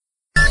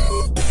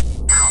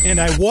And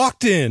I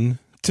walked in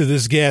to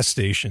this gas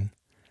station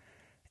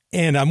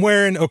and I'm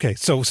wearing,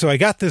 so I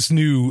got this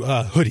new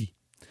hoodie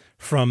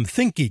from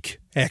ThinkGeek,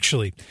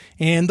 actually.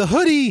 And the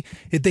hoodie,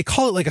 they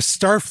call it like a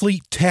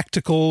Starfleet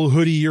tactical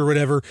hoodie or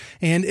whatever.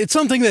 And it's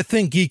something that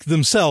ThinkGeek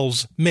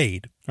themselves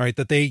made, all right,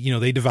 that they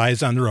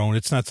devised on their own.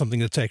 It's not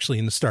something that's actually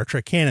in the Star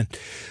Trek canon.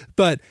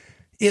 But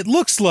it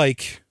looks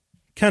like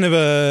kind of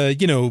a,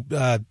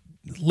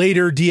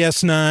 later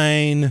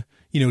DS9,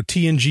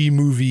 TNG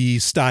movie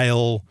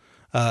style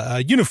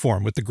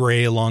uniform with the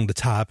gray along the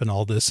top and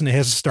all this. And it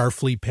has a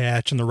Starfleet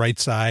patch on the right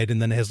side.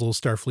 And then it has a little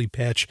Starfleet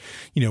patch,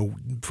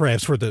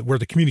 perhaps where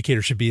the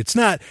communicator should be. It's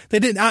not, they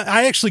didn't,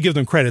 I actually give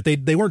them credit.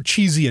 They weren't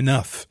cheesy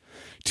enough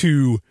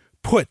to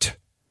put,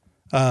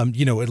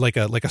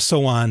 like a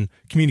SOAN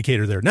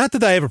communicator there. Not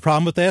that I have a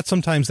problem with that.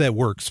 Sometimes that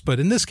works, but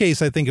in this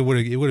case, I think it would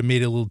have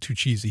made it a little too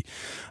cheesy.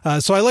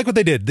 So I like what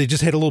they did. They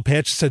just had a little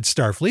patch that said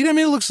Starfleet. I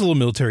mean, it looks a little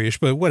military-ish,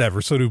 but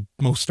whatever. So do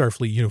most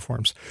Starfleet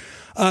uniforms.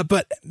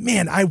 But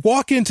man, I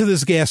walk into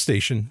this gas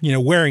station,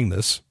 wearing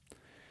this,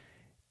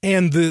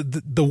 and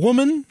the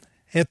woman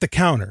at the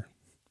counter,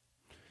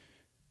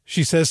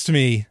 she says to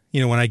me,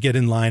 when I get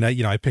in line,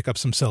 I pick up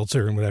some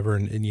seltzer and whatever,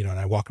 and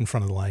I walk in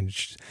front of the line,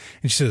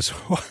 and she says,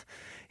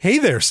 "Hey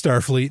there,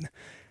 Starfleet."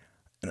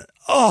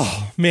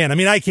 Oh man, I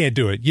mean, I can't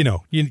do it. You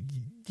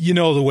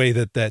know the way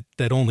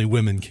that only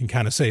women can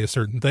kind of say a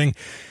certain thing.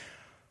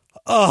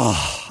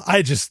 Oh,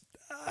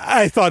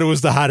 I thought it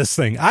was the hottest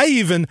thing.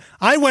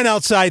 I went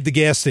outside the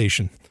gas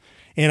station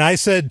and I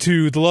said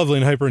to the lovely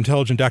and hyper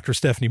intelligent Dr.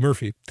 Stephanie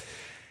Murphy,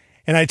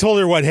 and I told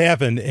her what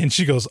happened, and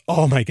she goes,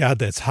 "Oh my God,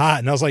 that's hot."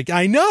 And I was like,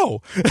 I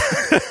know.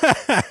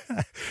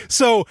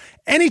 So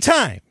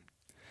anytime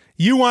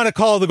you want to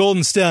call the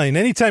Golden Stallion,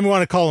 anytime you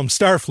want to call him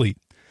Starfleet,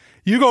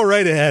 you go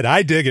right ahead.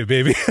 I dig it,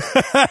 baby.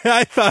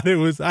 I thought it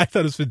was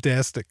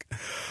fantastic.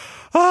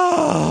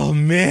 Oh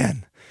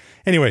man.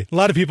 Anyway, a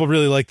lot of people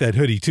really like that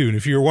hoodie too. And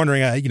if you're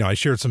wondering, I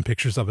shared some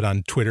pictures of it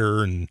on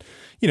Twitter and,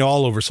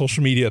 all over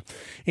social media.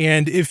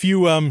 And if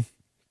you want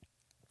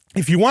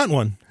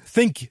one,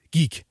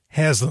 ThinkGeek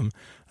has them.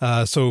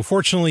 So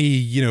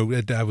fortunately,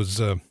 I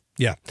was,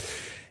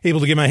 able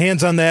to get my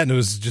hands on that. And it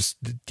was just,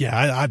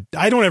 I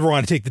don't ever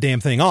want to take the damn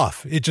thing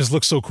off. It just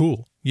looks so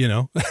cool,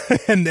 and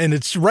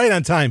it's right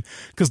on time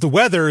because the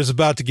weather is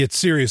about to get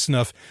serious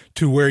enough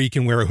to where you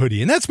can wear a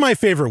hoodie. And that's my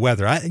favorite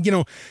weather.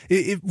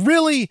 It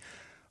really,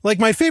 like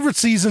my favorite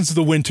season's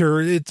the winter.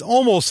 It's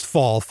almost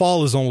fall.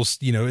 Fall is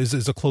almost,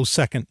 is a close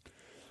second.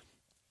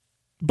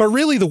 But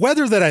really the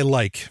weather that I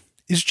like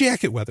is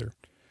jacket weather.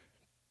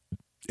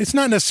 It's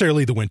not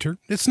necessarily the winter.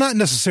 It's not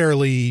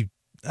necessarily,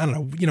 I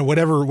don't know,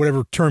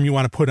 whatever term you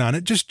want to put on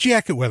it, just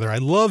jacket weather. I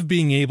love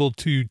being able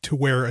to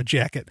wear a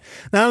jacket.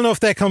 Now, I don't know if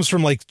that comes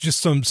from like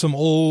just some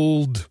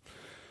old,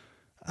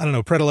 I don't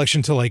know,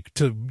 predilection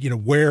to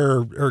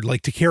wear or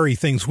like to carry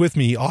things with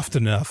me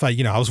often enough. I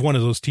was one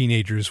of those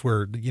teenagers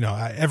where,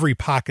 every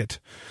pocket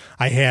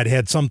I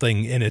had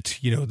something in it.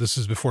 This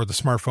is before the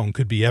smartphone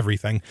could be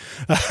everything.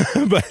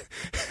 But,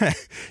 I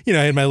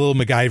had my little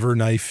MacGyver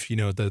knife,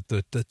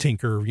 the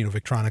Tinker,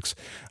 Victronics.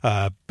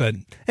 But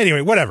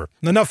anyway, whatever.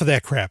 Enough of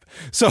that crap.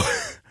 So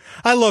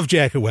I love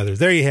jacket weather.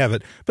 There you have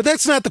it. But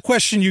that's not the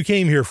question you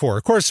came here for.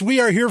 Of course, we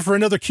are here for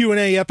another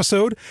Q&A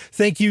episode.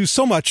 Thank you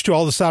so much to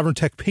all the Sovereign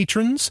Tech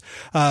patrons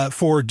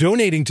for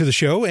donating to the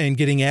show and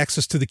getting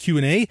access to the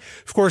Q&A.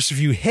 Of course, if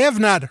you have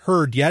not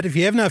heard yet, if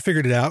you have not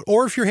figured it out,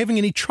 or if you're having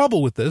any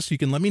trouble with this, you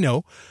can let me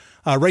know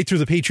right through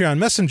the Patreon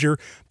Messenger.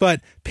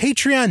 But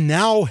Patreon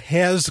now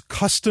has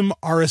custom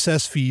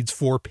RSS feeds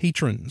for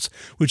patrons,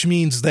 which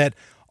means that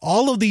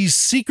all of these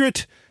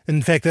secret,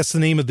 in fact, that's the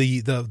name of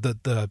the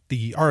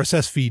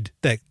RSS feed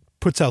that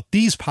puts out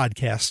these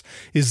podcasts,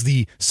 is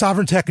the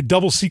Sovereign Tech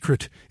Double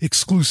Secret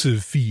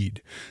exclusive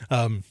feed.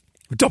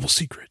 Double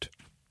secret.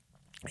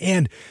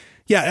 And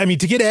yeah, I mean,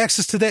 to get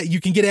access to that, you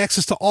can get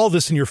access to all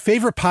this in your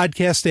favorite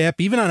podcast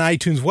app, even on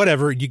iTunes,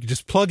 whatever. You can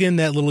just plug in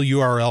that little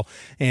URL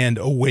and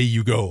away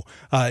you go.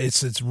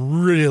 It's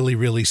really,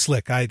 really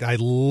slick. I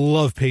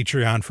love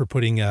Patreon for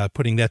putting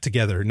that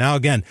together. Now,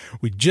 again,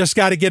 we just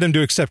got to get them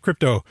to accept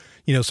crypto,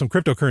 some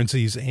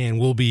cryptocurrencies, and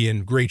we'll be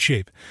in great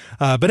shape.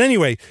 But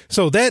anyway,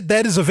 so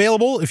that is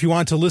available if you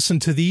want to listen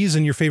to these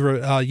in your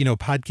favorite,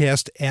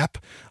 podcast app.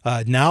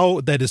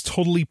 Now that is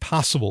totally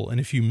possible. And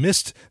if you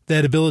missed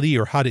that ability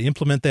or how to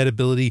implement that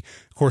ability,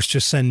 of course,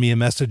 just send me a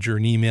message or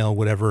an email,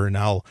 whatever, and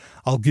I'll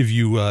give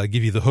you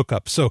the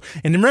hookup. So,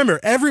 and remember,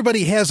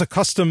 everybody has a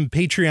custom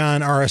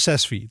Patreon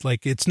RSS feed.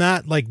 Like, it's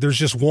not like there's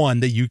just one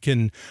that you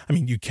can, I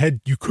mean, you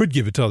could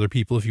give it to other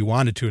people if you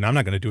wanted to, and I'm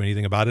not going to do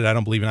anything about it. I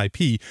don't believe in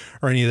IP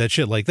or any of that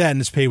shit like that, and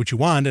just pay what you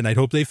want, and I'd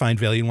hope they find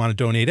value and want to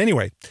donate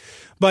anyway.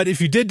 But if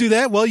you did do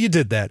that, well, you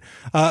did that.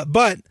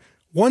 But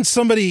once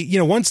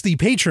once the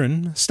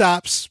patron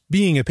stops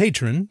being a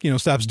patron,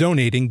 stops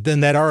donating, then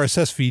that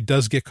RSS feed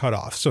does get cut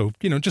off. So,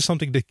 just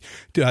something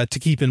to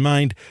keep in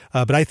mind.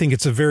 But I think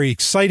it's a very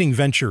exciting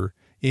venture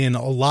in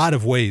a lot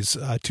of ways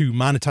to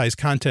monetize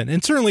content,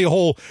 and certainly a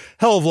whole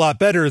hell of a lot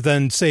better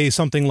than, say,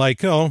 something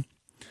like,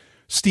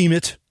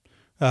 Steemit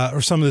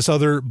or some of this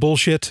other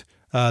bullshit.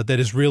 that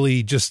is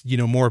really just,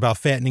 more about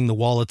fattening the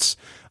wallets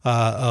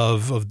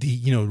of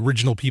the,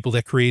 original people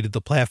that created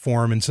the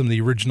platform and some of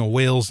the original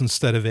whales,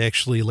 instead of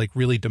actually like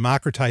really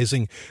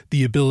democratizing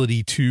the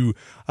ability to,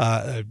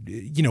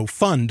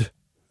 fund,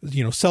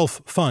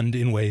 self-fund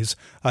in ways,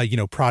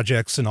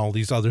 projects and all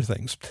these other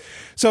things.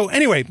 So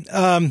anyway,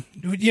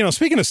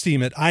 speaking of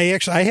Steemit,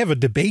 I have a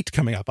debate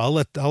coming up. I'll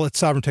let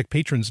Sovereign Tech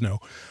patrons know.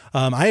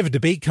 I have a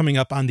debate coming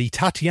up on the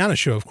Tatiana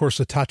show, of course,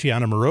 with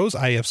Tatiana Moroz.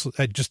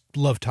 I just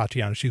love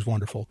Tatiana. She's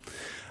wonderful.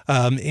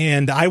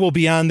 And I will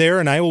be on there,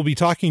 and I will be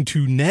talking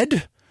to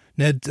Ned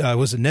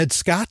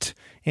Scott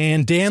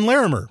and Dan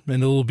Larimer.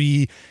 And it'll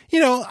be,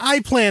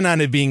 I plan on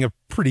it being a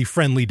pretty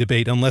friendly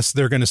debate, unless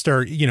they're going to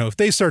start, if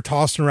they start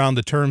tossing around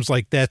the terms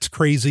like that's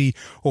crazy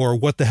or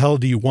what the hell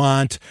do you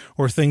want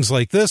or things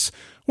like this,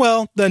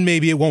 well, then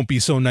maybe it won't be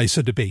so nice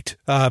a debate.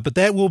 But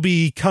that will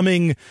be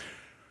coming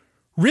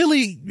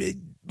really,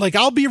 like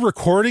I'll be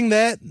recording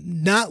that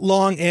not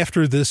long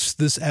after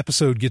this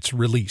episode gets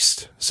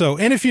released. So,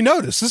 and if you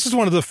notice, this is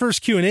one of the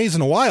first Q&As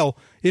in a while,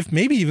 if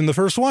maybe even the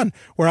first one,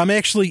 where I'm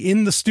actually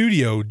in the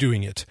studio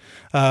doing it.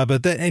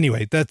 But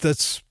anyway,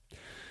 that's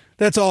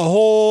a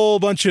whole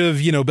bunch of,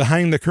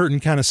 behind the curtain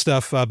kind of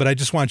stuff. But I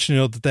just want you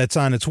to know that that's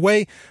on its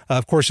way.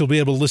 Of course, you'll be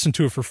able to listen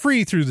to it for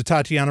free through the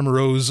Tatiana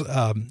Moroz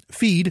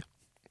feed,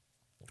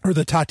 or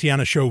the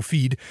Tatiana Show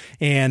feed,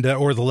 and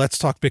or the Let's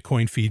Talk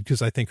Bitcoin feed,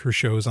 because I think her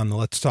show is on the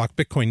Let's Talk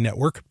Bitcoin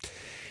network.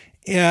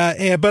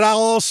 But I'll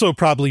also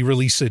probably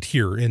release it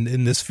here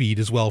in this feed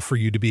as well for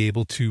you to be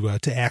able to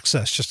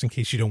access, just in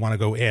case you don't want to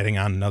go adding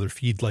on another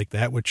feed like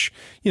that, which,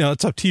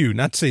 it's up to you.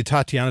 Not to say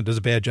Tatiana does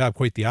a bad job,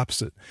 quite the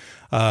opposite.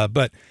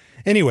 But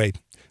anyway,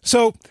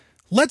 so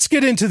let's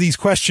get into these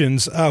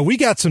questions. We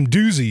got some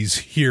doozies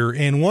here,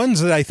 and ones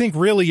that I think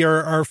really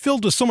are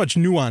filled with so much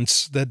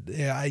nuance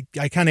that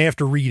I kind of have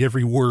to read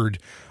every word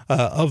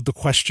of the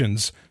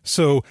questions.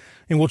 So,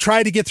 and we'll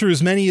try to get through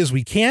as many as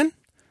we can.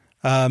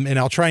 And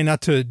I'll try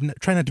not to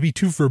be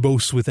too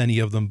verbose with any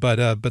of them, but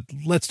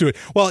let's do it.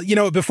 Well,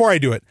 before I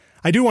do it,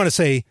 I do want to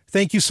say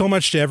thank you so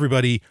much to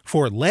everybody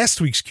for last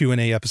week's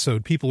Q&A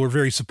episode. People were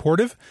very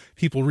supportive.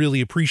 People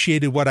really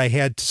appreciated what I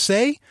had to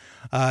say.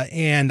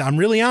 And I'm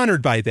really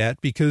honored by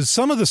that, because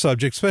some of the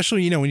subjects,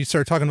 especially, when you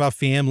start talking about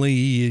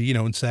family,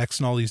 and sex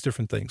and all these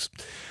different things.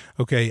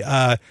 Okay.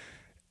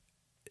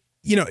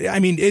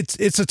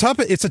 It's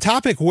a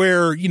topic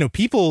where,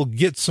 people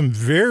get some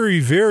very,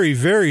 very,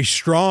 very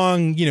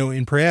strong,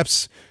 and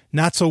perhaps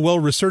not so well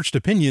researched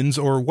opinions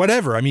or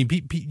whatever. I mean,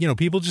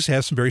 people just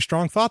have some very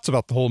strong thoughts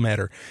about the whole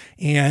matter,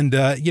 and,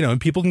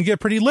 and people can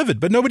get pretty livid,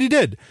 but nobody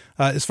did.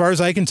 As far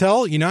as I can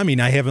tell,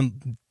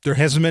 there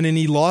hasn't been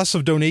any loss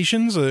of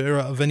donations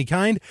of any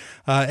kind.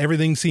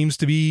 Everything seems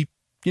to be,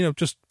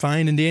 just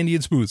fine and dandy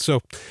and smooth.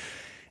 So,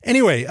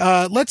 anyway,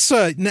 let's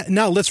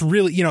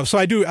really, so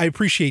I do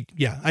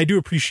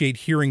appreciate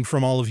hearing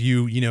from all of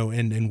you,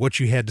 and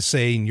what you had to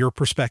say and your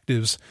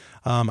perspectives,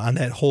 on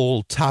that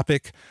whole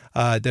topic.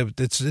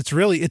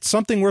 It's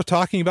something worth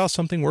talking about,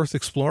 something worth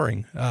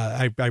exploring.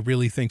 I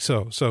really think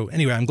so. So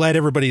anyway, I'm glad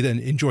everybody then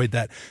enjoyed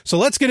that. So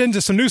let's get into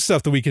some new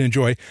stuff that we can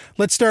enjoy.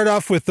 Let's start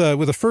off with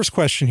the first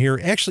question here.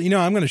 Actually,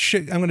 I'm going to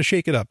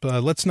shake it up.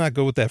 Let's not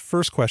go with that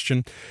first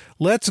question.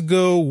 Let's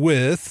go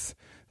with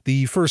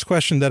the first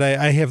question that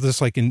I have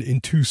this like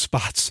in two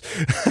spots.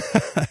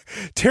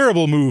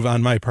 Terrible move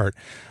on my part.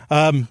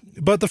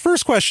 But the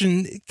first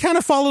question kind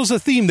of follows a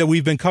theme that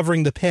we've been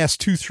covering the past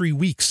 2-3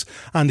 weeks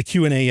on the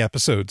Q&A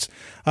episodes.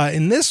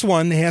 And this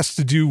one has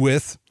to do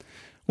with,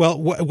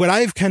 well, what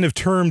I've kind of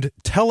termed,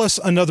 tell us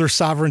another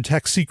Sovereign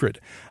Tech secret.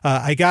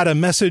 I got a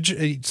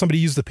message. Somebody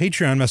used the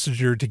Patreon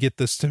messenger to get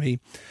this to me.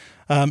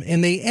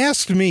 And they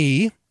asked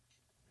me,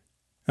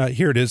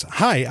 here it is.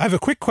 Hi, I have a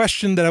quick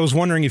question that I was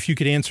wondering if you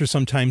could answer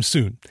sometime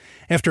soon.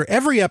 After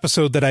every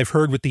episode that I've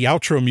heard with the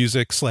outro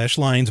music /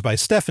 lines by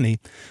Stephanie,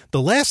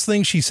 the last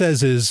thing she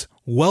says is,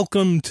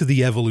 welcome to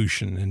the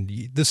evolution.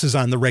 And this is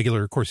on the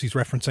regular, of course, he's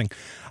referencing,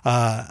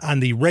 on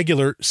the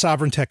regular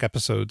Sovereign Tech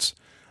episodes.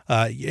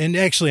 And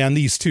actually on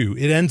these two,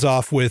 it ends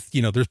off with,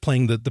 they're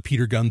playing the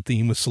Peter Gunn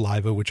theme with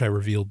Saliva, which I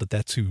revealed that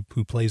that's who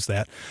plays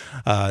that,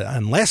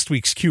 on last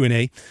week's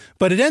Q&A.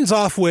 But it ends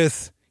off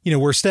with,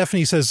 where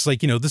Stephanie says, like,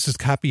 this is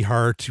copy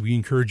heart. We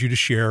encourage you to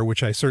share,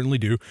 which I certainly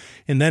do.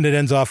 And then it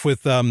ends off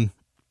with,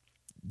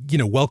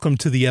 welcome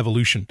to the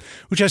evolution,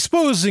 which I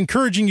suppose is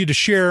encouraging you to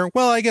share.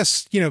 Well, I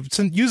guess,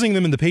 using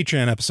them in the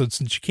Patreon episodes,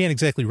 since you can't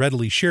exactly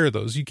readily share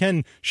those, you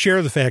can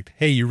share the fact,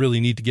 hey, you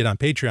really need to get on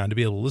Patreon to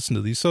be able to listen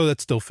to these. So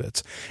that still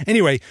fits.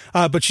 Anyway,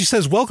 but she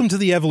says, welcome to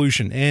the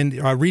evolution. And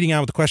reading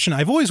out with the question,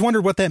 I've always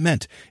wondered what that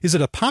meant. Is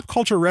it a pop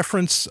culture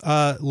reference,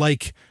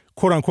 like,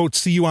 quote unquote,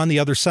 see you on the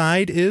other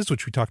side is,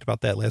 which we talked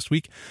about that last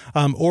week.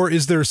 Or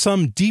is there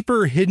some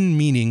deeper hidden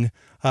meaning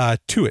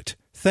to it?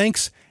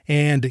 Thanks,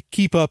 and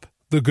keep up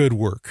the good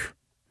work.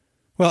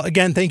 Well,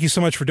 again, thank you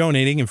so much for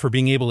donating and for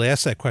being able to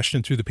ask that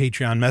question through the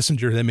Patreon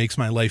messenger. That makes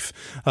my life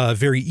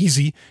very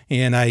easy.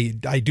 And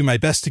I do my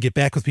best to get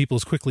back with people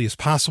as quickly as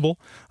possible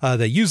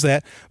that use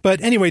that.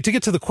 But anyway, to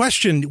get to the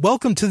question,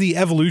 welcome to the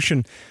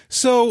evolution.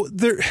 So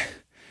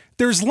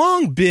there's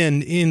long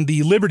been in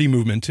the liberty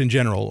movement in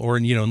general, or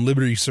in, in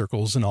liberty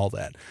circles and all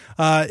that.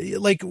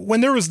 Like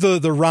when there was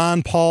the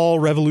Ron Paul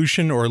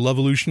revolution or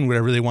Lovolution,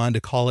 whatever they wanted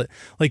to call it,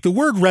 like the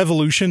word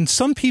revolution,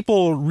 some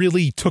people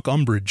really took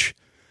umbrage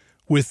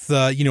with,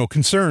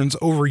 concerns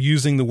over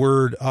using the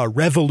word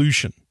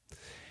revolution,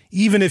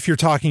 even if you're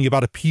talking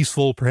about a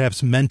peaceful,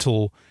 perhaps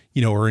mental,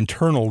 or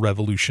internal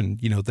revolution,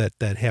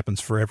 that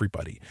happens for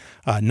everybody,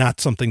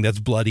 not something that's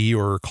bloody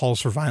or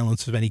calls for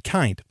violence of any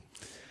kind.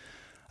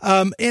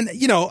 I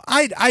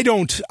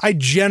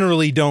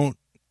generally don't,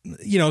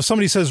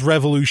 somebody says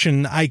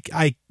revolution.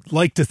 I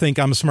like to think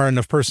I'm a smart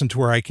enough person to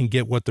where I can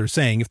get what they're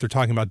saying if they're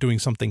talking about doing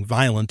something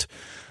violent,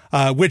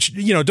 which,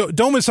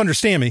 don't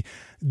misunderstand me.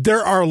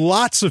 There are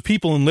lots of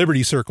people in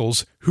liberty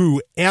circles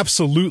who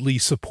absolutely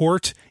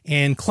support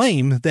and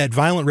claim that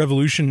violent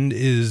revolution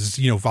is,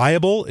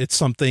 viable. It's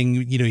something,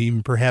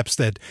 even perhaps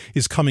that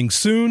is coming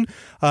soon.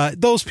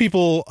 Those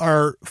people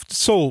are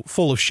so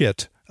full of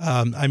shit.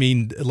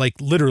 Like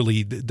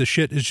literally the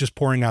shit is just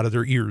pouring out of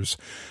their ears.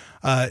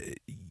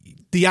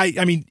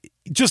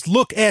 Just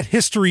look at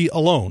history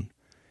alone.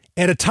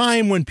 At a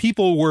time when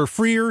people were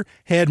freer,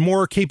 had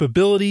more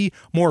capability,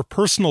 more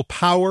personal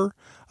power,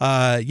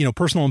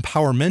 personal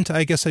empowerment,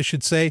 I guess I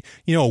should say,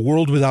 a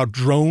world without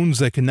drones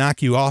that can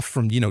knock you off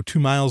from, 2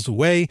 miles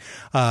away,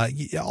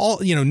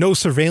 no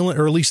surveillance,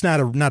 or at least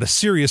not a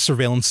serious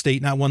surveillance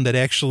state, not one that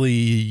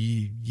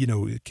actually,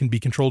 can be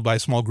controlled by a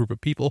small group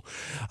of people,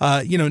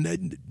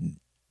 none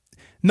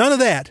of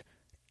that.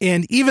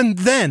 And even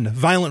then,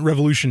 violent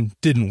revolution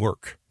didn't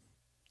work.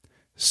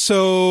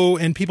 So,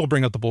 and people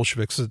bring up the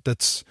Bolsheviks.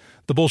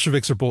 The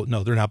Bolsheviks are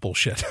no, they're not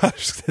bullshit.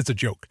 It's a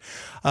joke.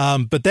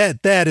 But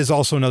that is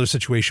also another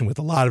situation with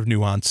a lot of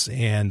nuance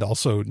and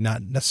also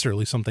not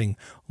necessarily something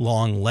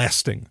long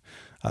lasting.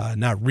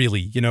 Not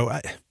really,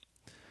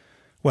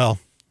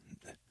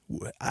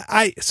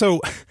 so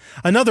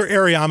another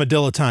area I'm a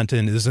dilettante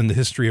in is in the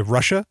history of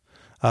Russia,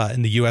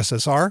 in the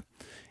USSR.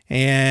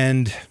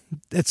 And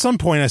at some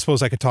point, I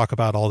suppose I could talk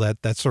about all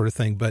that sort of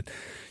thing. But,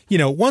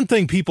 one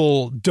thing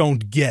people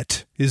don't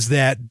get is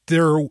that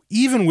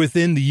even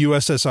within the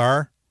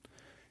USSR,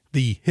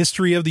 the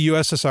history of the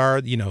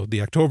USSR,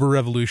 the October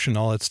Revolution,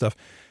 all that stuff,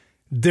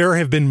 there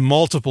have been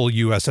multiple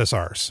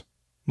USSRs.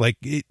 Like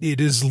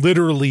it is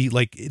literally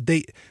like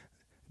the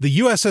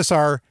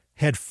USSR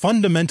had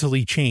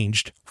fundamentally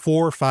changed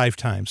 4 or 5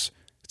 times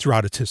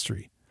throughout its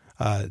history.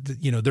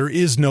 There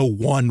is no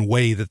one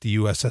way that the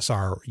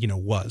USSR,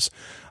 was.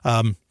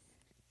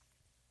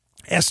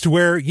 As to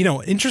where,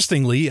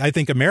 interestingly, I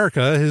think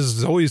America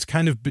has always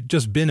kind of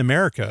just been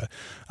America.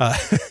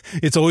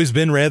 It's always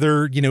been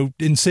rather,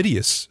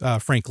 insidious,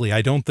 frankly.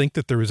 I don't think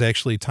that there was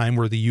actually a time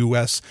where the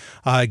U.S.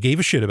 Gave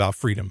a shit about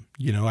freedom.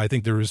 I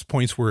think there was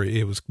points where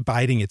it was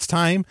biding its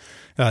time,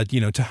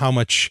 to how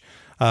much,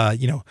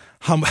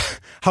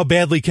 how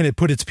badly can it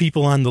put its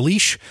people on the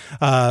leash?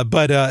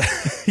 But that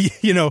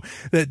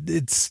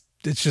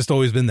it's just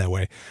always been that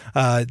way.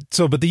 But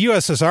the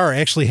USSR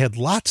actually had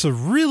lots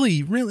of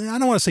really, really, I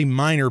don't want to say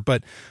minor,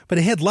 but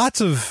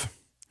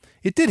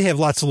it did have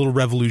lots of little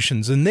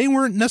revolutions, and they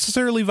weren't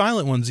necessarily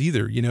violent ones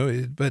either,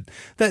 but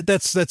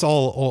that's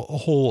all a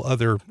whole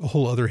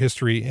other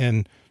history,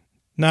 and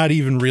not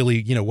even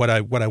really, what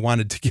I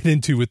wanted to get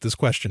into with this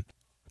question.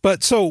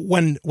 But so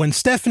when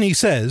Stephanie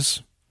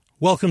says,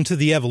 welcome to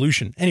the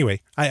evolution.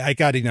 Anyway, I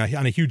got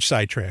on a huge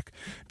sidetrack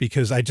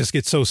because I just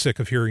get so sick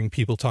of hearing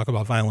people talk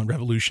about violent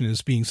revolution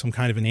as being some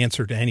kind of an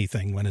answer to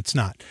anything when it's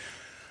not.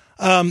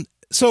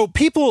 So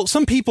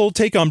some people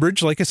take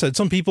umbrage. Like I said,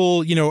 some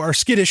people, are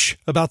skittish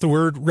about the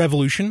word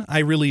revolution. I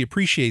really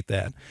appreciate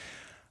that.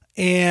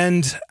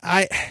 And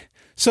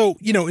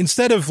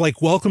instead of like,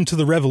 welcome to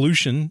the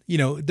revolution,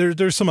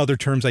 there's some other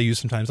terms I use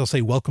sometimes. I'll say,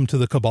 welcome to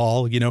the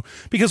cabal,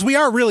 because we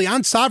are really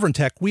on Sovereign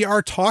Tech. We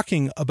are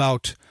talking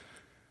about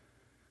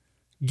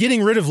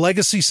getting rid of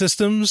legacy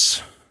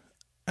systems.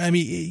 I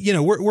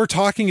mean, we're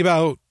talking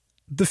about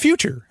the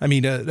future. I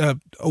mean, a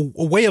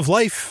way of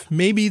life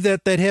maybe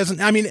that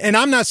hasn't, and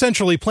I'm not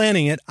centrally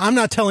planning it. I'm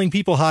not telling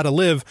people how to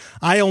live.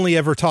 I only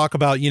ever talk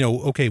about,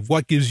 okay,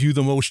 what gives you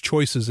the most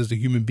choices as a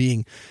human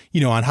being,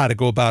 on how to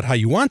go about how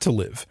you want to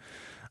live.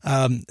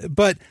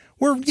 But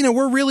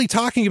we're really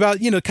talking about,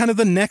 kind of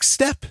the next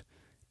step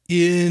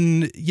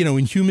in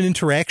human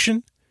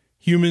interaction.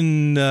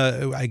 Human,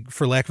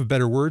 for lack of a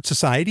better word,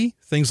 society,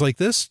 things like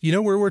this,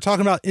 where we're talking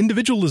about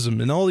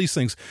individualism and all these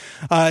things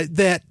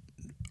that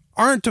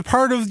aren't a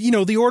part of,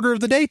 the order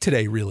of the day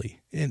today, really,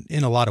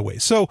 in a lot of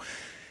ways. So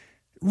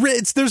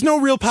there's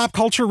no real pop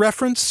culture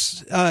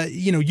reference.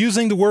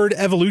 Using the word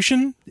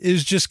evolution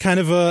is just kind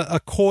of a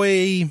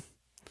coy,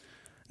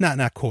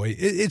 not coy.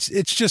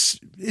 It's just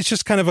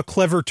kind of a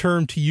clever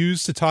term to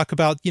use to talk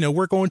about,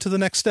 we're going to the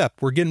next step.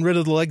 We're getting rid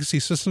of the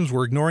legacy systems.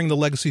 We're ignoring the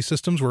legacy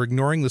systems. We're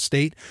ignoring the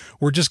state.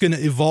 We're just going to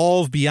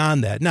evolve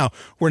beyond that. Now,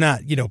 we're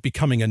not,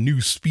 becoming a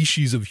new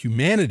species of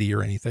humanity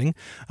or anything.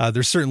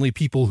 There's certainly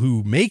people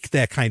who make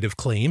that kind of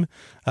claim.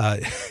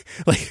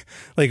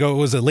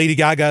 Was it Lady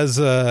Gaga's,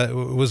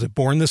 was it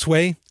Born This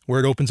Way, where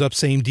it opens up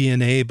same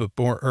DNA, but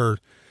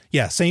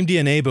yeah, same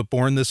DNA, but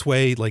born this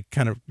way. Like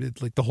kind of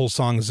like the whole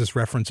song is this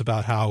reference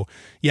about how,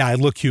 yeah, I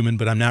look human,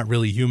 but I'm not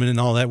really human and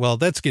all that. Well,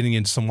 that's getting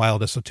into some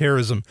wild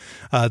esotericism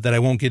that I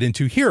won't get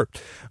into here.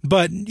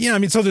 But yeah, I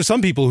mean, so there's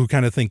some people who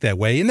kind of think that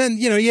way. And then,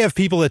 you know, you have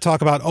people that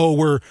talk about, oh,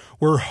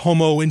 we're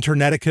Homo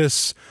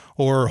interneticus,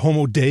 or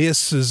Homo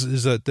Deus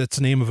that's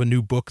the name of a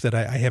new book that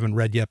I haven't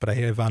read yet, but I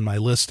have on my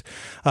list,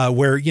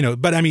 where, you know,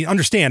 but I mean,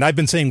 understand, I've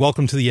been saying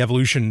welcome to the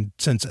evolution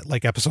since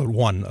like episode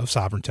 1 of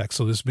Sovereign Tech.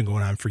 So this has been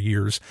going on for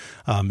years.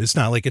 It's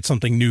not like it's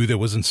something new that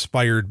was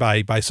inspired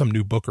by some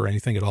new book or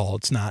anything at all.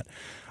 It's not.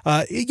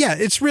 Yeah,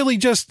 it's really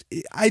just,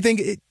 I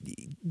think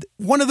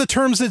one of the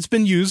terms that's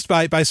been used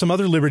by some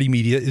other liberty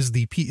media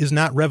is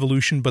not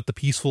revolution, but the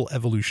peaceful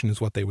evolution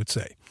is what they would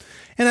say.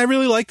 And I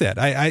really like that.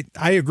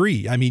 I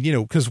agree. I mean, you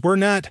know, because we're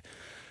not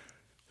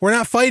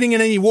fighting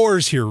in any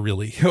wars here,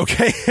 really.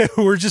 Okay.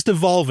 We're just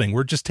evolving.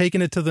 We're just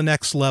taking it to the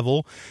next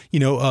level, you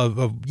know,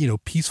 of you know,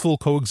 peaceful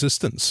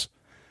coexistence.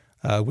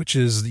 Which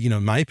is, you know,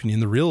 in my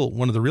opinion,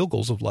 one of the real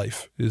goals of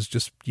life is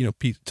just, you know,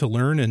 to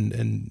learn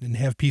and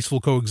have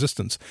peaceful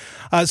coexistence.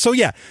 So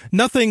yeah,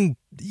 nothing,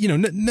 you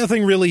know,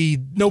 nothing really,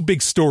 no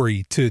big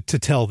story to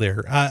tell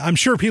there. I'm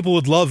sure people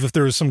would love if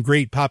there was some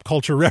great pop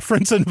culture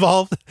reference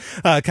involved,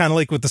 kind of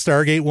like with the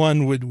Stargate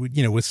one, would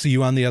you know, with see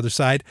you on the other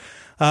side.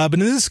 But in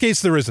this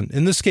case, there isn't.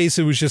 In this case,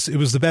 it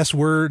was the best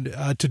word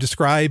to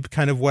describe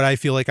kind of what I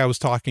feel like I was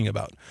talking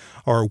about,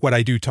 or what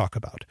I do talk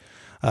about.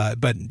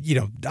 But, you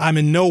know, I'm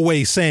in no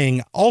way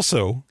saying,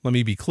 also, let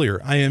me be clear,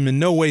 I am in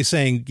no way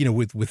saying, you know,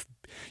 with,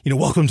 you know,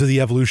 welcome to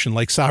the evolution,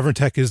 like Sovereign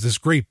Tech is this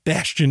great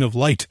bastion of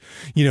light,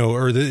 you know,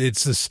 or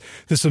it's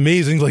this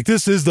amazing, like,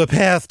 this is the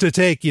path to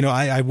take. You know,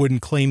 I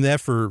wouldn't claim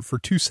that for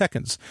 2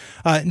 seconds.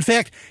 In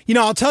fact, you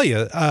know, I'll tell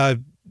you,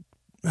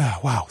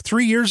 wow,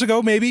 3 years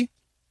ago, maybe,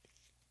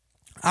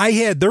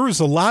 there was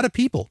a lot of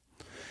people,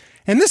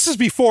 and this is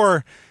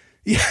before,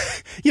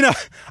 you know,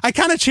 I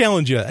kind of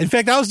challenge you. In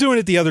fact, I was doing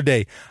it the other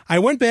day. I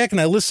went back and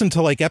I listened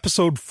to like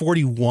episode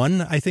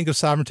 41, I think, of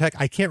Sovereign Tech.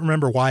 I can't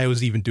remember why I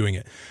was even doing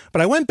it,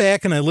 but I went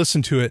back and I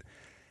listened to it,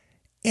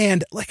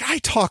 and like, I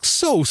talk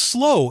so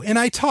slow and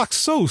I talk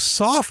so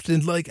soft,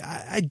 and like,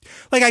 I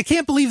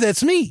can't believe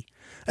that's me.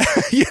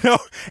 You know,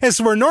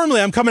 as where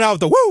normally I'm coming out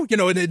with the woo, you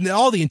know, and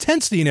all the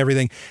intensity and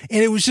everything.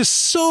 And it was just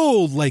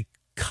so like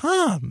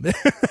calm.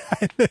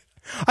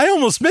 I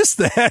almost missed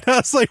that. I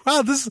was like,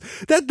 wow,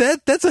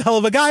 that's a hell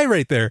of a guy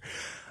right there.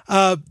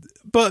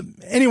 But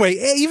anyway,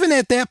 even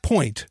at that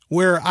point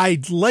where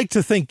I'd like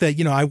to think that,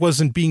 you know, I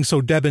wasn't being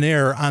so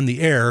debonair on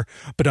the air,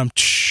 but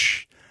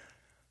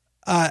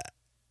I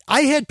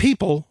had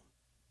people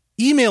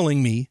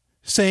emailing me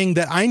saying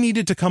that I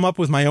needed to come up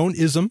with my own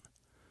ism,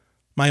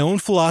 my own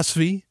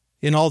philosophy,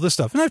 in all this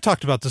stuff. And I've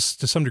talked about this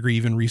to some degree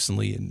even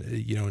recently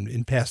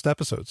in past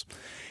episodes.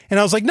 And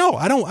I was like, no,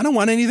 I don't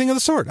want anything of the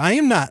sort.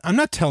 I'm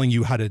not telling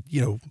you how to, you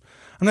know,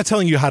 I'm not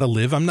telling you how to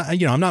live. I'm not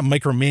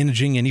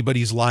micromanaging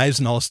anybody's lives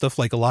and all this stuff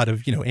like a lot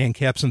of, you know,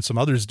 ANCAPs and some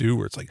others do,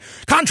 where it's like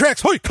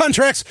contracts,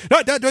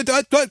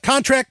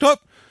 contract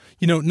up,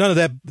 you know, none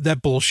of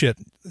that bullshit.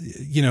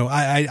 You know,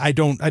 I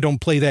don't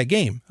play that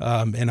game.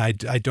 And I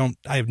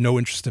have no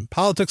interest in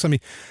politics. I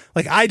mean,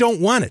 like, I don't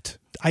want it.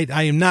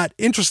 I am not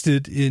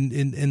interested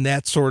in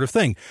that sort of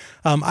thing.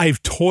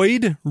 I've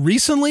toyed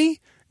recently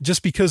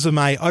just because of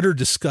my utter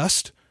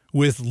disgust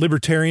with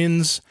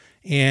libertarians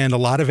and a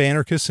lot of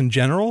anarchists in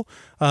general.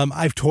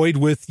 I've toyed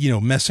with, you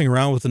know, messing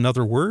around with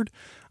another word,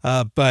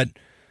 but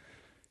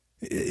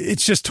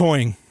it's just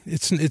toying.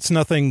 It's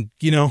nothing,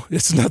 you know,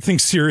 it's nothing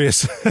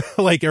serious,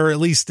 like, or at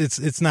least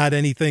it's not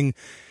anything.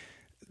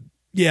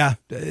 Yeah,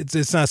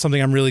 it's not something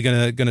I'm really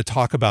gonna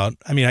talk about.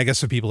 I mean, I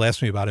guess if people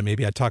ask me about it,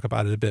 maybe I'd talk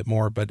about it a bit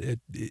more. But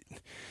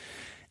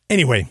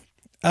anyway,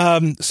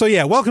 so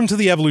yeah, welcome to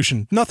the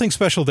evolution. Nothing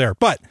special there,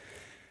 but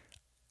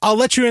I'll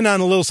let you in on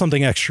a little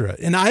something extra.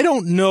 And I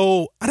don't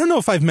know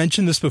if I've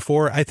mentioned this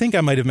before. I think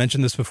I might have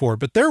mentioned this before,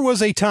 but there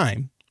was a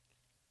time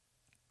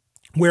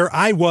where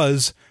I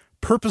was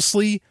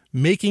purposely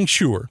making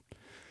sure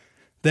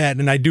that,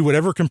 and I do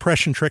whatever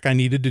compression trick I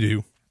needed to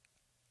do,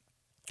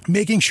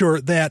 making sure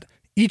that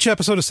each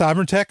episode of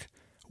Sovereign Tech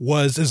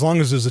was, as long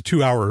as it was a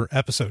 2-hour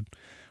episode,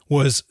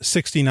 was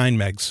 69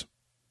 megs.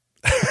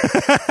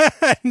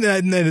 And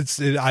then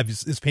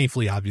it's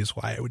painfully obvious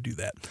why I would do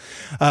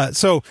that.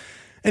 So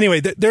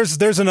anyway,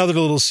 there's another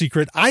little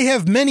secret. I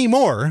have many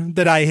more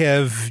that I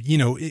have, you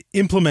know,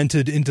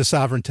 implemented into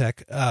Sovereign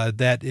Tech,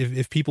 that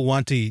if people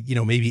want to, you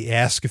know, maybe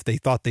ask if they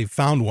thought they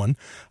found one,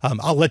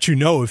 I'll let you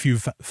know if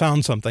you've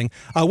found something.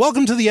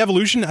 Welcome to the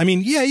evolution. I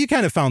mean, yeah, you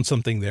kind of found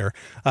something there.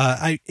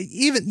 I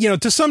even, you know,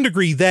 to some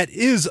degree that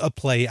is a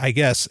play, I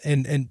guess.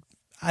 And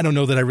I don't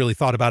know that I really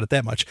thought about it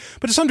that much,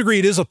 but to some degree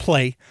it is a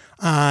play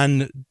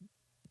on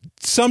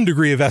some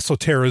degree of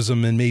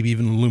esotericism and maybe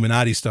even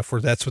Illuminati stuff,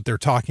 where that's what they're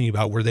talking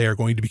about, where they are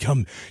going to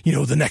become, you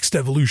know, the next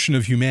evolution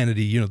of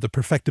humanity, you know, the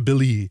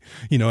perfectibility,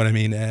 you know what I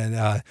mean?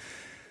 And,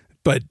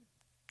 but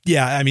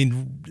yeah, I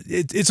mean,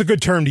 it's a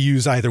good term to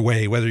use either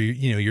way, whether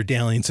you're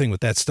dalliancing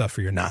with that stuff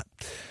or you're not.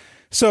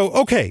 So,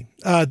 okay.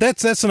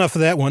 That's enough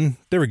of that one.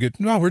 There we go.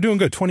 No, we're doing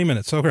good. 20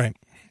 minutes. Okay.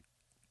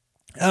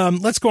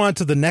 Let's go on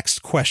to the next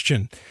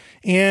question.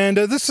 And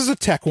this is a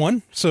tech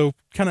one. So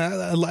kind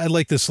of, I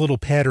like this little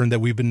pattern that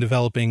we've been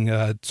developing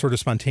sort of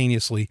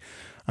spontaneously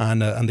on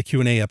the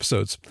Q&A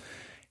episodes.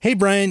 Hey,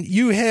 Brian,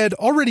 you had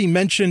already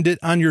mentioned it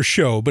on your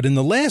show, but in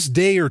the last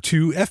day or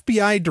two,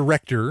 FBI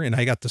director, and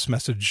I got this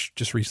message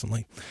just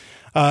recently,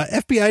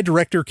 FBI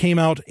director came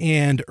out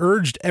and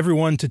urged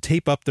everyone to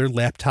tape up their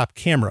laptop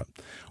camera.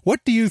 What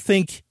do you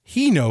think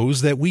he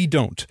knows that we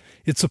don't?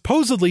 It's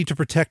supposedly to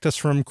protect us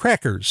from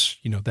crackers,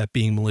 that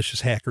being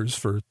malicious hackers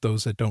for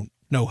those that don't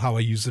know how I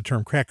use the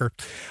term cracker.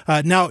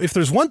 Now, if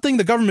there's one thing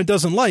the government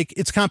doesn't like,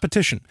 it's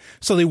competition.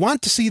 So they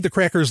want to see the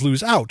crackers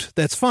lose out.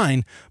 That's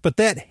fine. But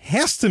that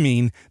has to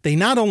mean they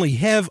not only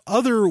have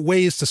other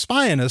ways to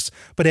spy on us,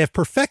 but have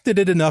perfected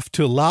it enough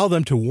to allow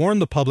them to warn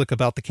the public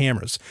about the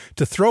cameras,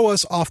 to throw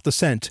us off the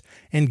scent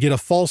and get a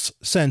false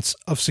sense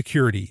of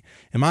security.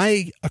 Am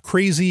I a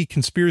crazy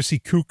conspiracy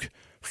kook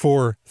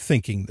for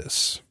thinking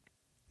this?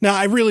 Now,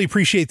 I really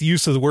appreciate the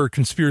use of the word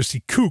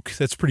conspiracy kook.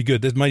 That's pretty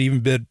good.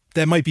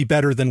 That might be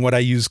better than what I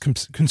use,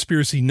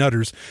 conspiracy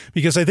nutters,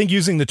 because I think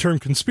using the term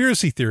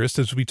conspiracy theorist,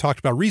 as we talked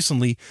about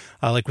recently,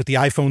 like with the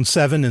iPhone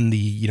 7 and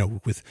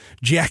with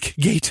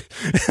Jackgate,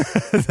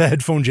 the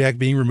headphone jack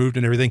being removed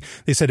and everything,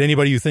 they said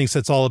anybody who thinks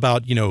that's all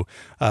about, DRM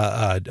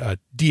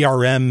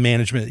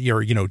management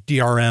or,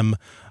 DRM,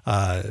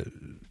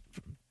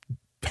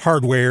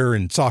 hardware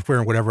and software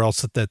and whatever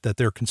else that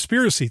they're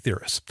conspiracy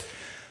theorists.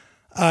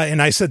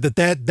 And I said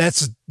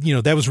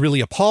that was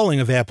really appalling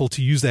of Apple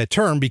to use that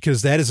term,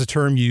 because that is a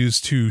term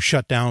used to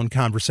shut down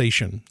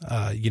conversation.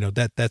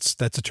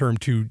 That's a term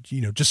to,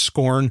 just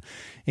scorn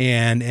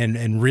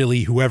and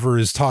really whoever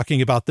is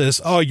talking about this,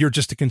 oh, you're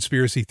just a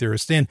conspiracy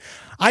theorist. And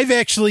I've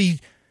actually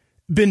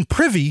been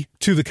privy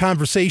to the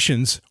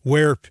conversations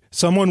where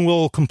someone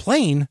will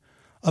complain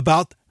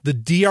about the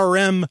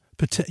DRM,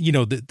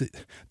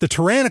 the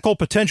tyrannical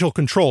potential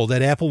control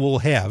that Apple will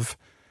have,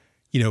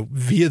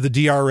 via the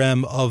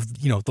DRM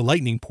of, the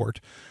Lightning port,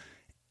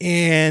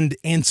 and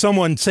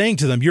someone saying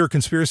to them, you're a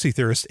conspiracy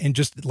theorist, and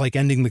just like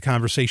ending the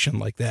conversation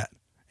like that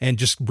and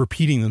just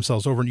repeating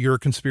themselves over, you're a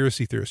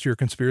conspiracy theorist, you're a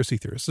conspiracy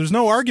theorist. There's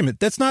no argument.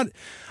 That's not,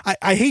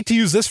 I hate to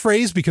use this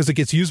phrase because it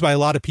gets used by a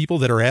lot of people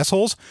that are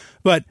assholes,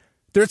 but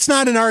it's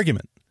not an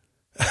argument.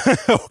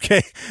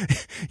 Okay.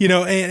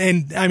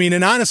 And I mean,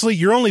 and honestly,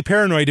 you're only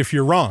paranoid if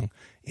you're wrong.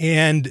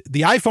 And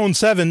the iPhone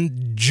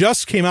 7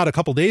 just came out a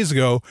couple days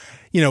ago.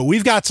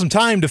 We've got some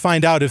time to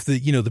find out if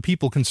the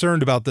people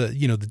concerned about the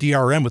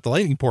DRM with the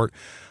Lightning port,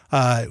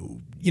 to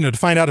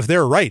find out if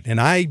they're right. And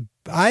I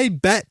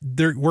bet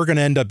we're going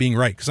to end up being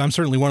right, because I'm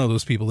certainly one of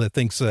those people that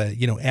thinks,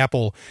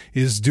 Apple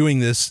is doing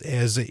this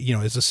as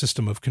a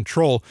system of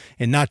control,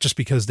 and not just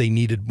because they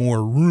needed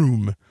more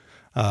room,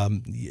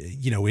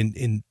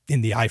 in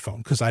the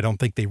iPhone, because I don't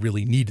think they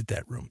really needed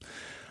that room.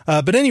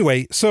 But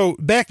anyway, so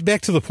back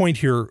to the point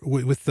here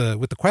with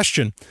the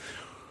question,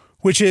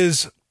 which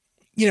is,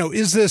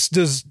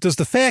 does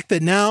the fact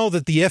that now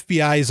that the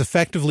FBI is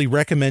effectively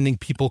recommending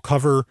people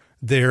cover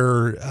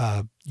their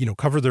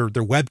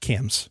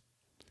webcams,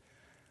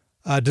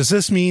 does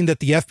this mean that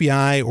the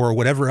FBI or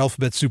whatever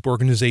alphabet soup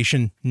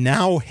organization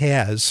now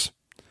has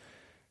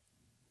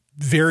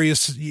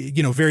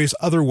various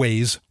other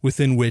ways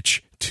within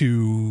which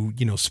to,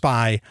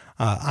 spy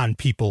on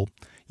people,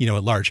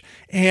 at large?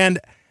 And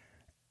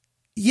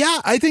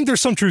yeah, I think there's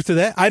some truth to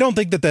that. I don't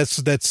think that's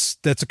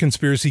a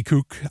conspiracy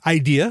kook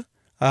idea.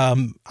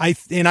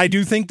 I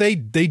do think they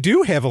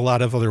do have a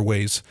lot of other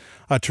ways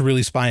to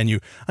really spy on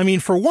you. I mean,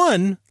 for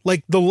one,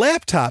 like the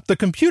laptop, the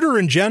computer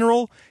in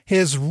general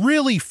has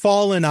really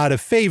fallen out of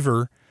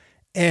favor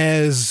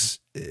as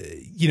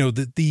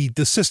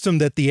the system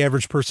that the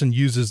average person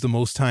uses the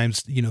most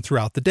times,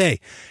 throughout the day.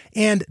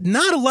 And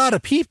not a lot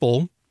of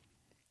people,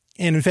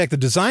 and in fact, the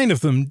design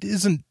of them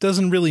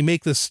doesn't really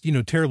make this,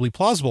 terribly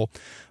plausible,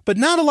 but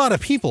not a lot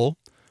of people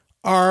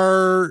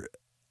are,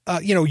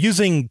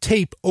 using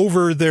tape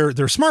over their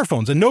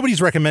smartphones, and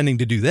nobody's recommending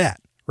to do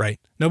that, right?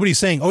 Nobody's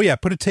saying, oh yeah,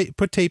 put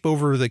tape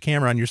over the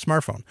camera on your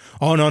smartphone.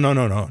 Oh,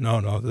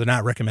 no, they're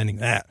not recommending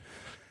that.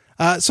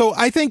 So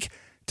I think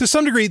to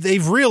some degree,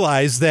 they've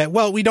realized that,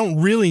 well, we don't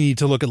really need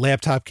to look at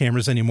laptop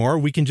cameras anymore.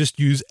 We can just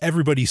use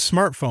everybody's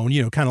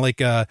smartphone, kind of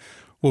like,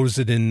 what was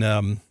it in,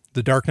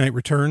 The Dark Knight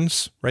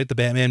Returns, right? The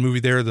Batman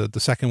movie there, the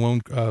second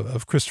one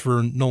of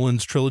Christopher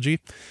Nolan's trilogy.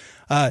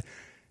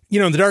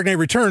 In The Dark Knight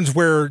Returns,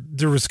 where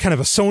there was kind of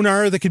a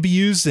sonar that could be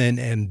used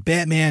and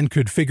Batman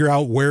could figure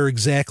out where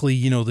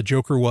exactly, the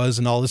Joker was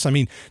and all this. I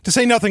mean, to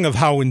say nothing of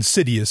how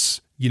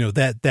insidious,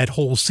 that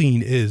whole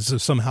scene is,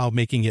 of somehow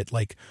making it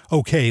like,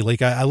 okay,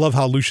 like I love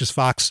how Lucius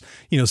Fox,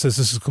 says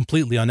this is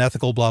completely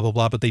unethical, blah, blah,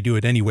 blah, but they do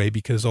it anyway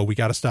because, we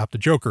got to stop the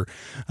Joker.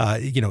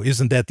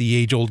 Isn't that the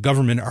age old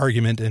government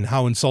argument, and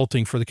how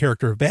insulting for the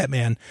character of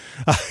Batman,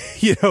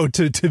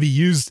 to be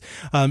used,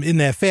 in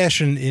that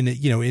fashion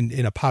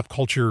in a pop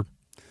culture,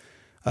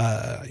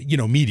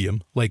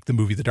 medium like the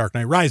movie The Dark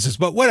Knight Rises,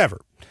 but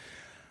whatever.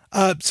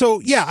 So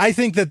yeah, I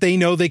think that they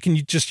know they can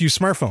just use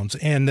smartphones,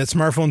 and that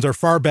smartphones are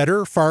far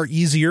better, far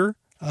easier,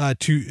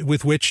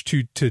 with which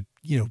to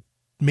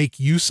make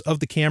use of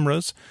the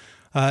cameras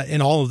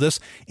in all of this.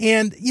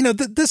 And,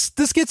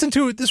 this gets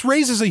into it. This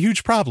raises a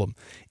huge problem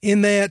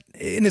in that,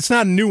 and it's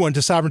not a new one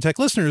to Sovereign Tech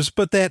listeners,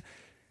 but that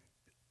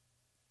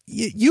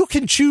you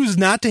can choose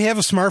not to have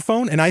a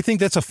smartphone. And I think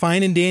that's a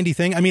fine and dandy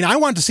thing. I mean, I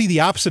want to see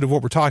the opposite of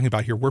what we're talking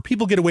about here, where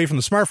people get away from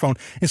the smartphone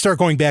and start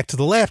going back to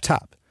the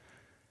laptop.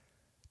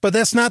 But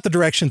that's not the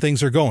direction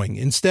things are going.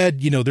 Instead,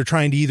 they're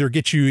trying to either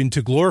get you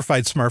into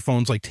glorified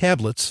smartphones like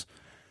tablets,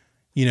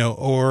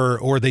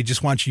 or they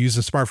just want you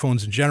using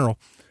smartphones in general.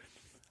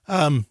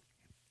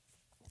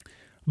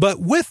 But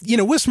with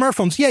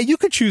smartphones, yeah, you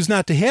could choose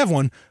not to have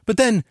one, but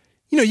then,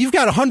 you've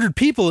got 100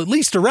 people at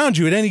least around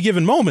you at any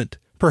given moment,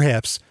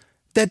 perhaps,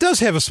 that does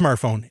have a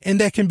smartphone, and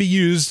that can be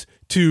used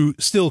to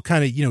still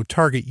kind of,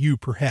 target you,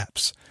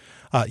 perhaps,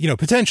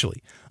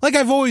 potentially. Like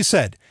I've always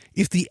said,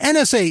 if the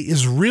NSA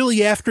is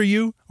really after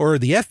you, or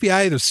the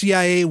FBI, the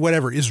CIA,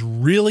 whatever, is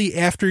really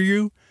after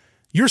you,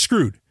 you're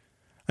screwed.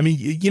 I mean,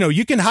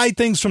 you can hide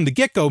things from the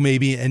get-go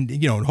maybe, and,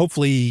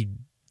 hopefully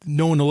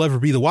no one will ever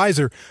be the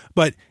wiser.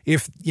 But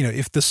if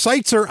the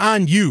sights are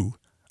on you,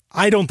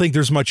 I don't think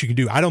there's much you can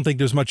do. I don't think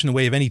there's much in the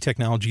way of any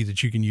technology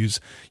that you can use,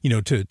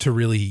 to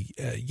really,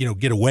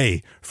 get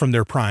away from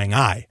their prying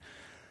eye.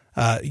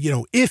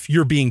 If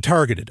you're being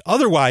targeted.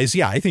 Otherwise,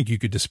 yeah, I think you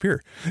could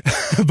disappear.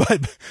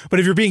 but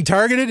if you're being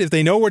targeted, if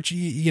they know what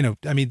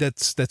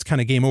that's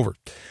kind of game over.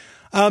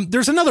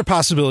 There's another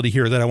possibility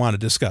here that I want to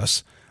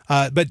discuss.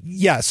 But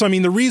yeah, so I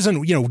mean, the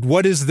reason,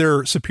 what is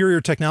their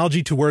superior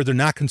technology to where they're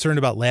not concerned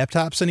about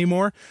laptops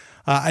anymore?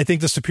 I think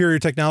the superior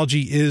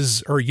technology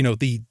is,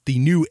 the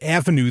new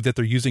avenue that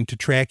they're using to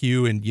track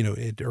you and,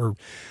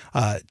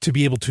 to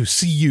be able to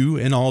see you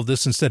in all of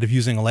this instead of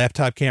using a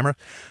laptop camera,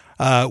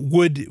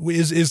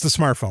 is the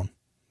smartphone.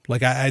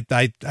 Like I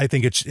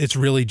think it's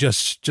really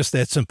just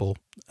that simple.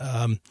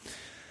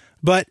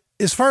 But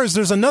as far as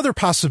there's another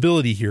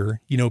possibility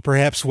here,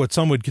 perhaps what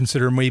some would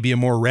consider maybe a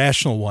more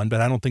rational one, but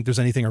I don't think there's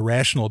anything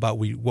irrational about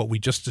what we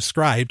just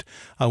described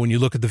when you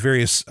look at the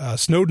various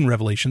Snowden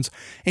revelations.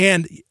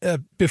 And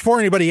before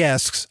anybody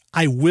asks,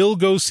 I will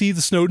go see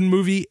the Snowden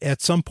movie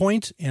at some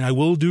point, and I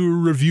will do a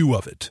review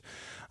of it.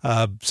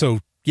 So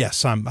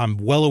yes, I'm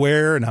well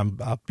aware, and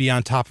I'll be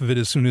on top of it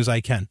as soon as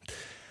I can.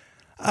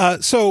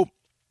 So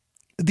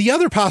the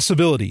other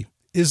possibility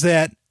is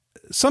that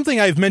something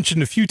I've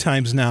mentioned a few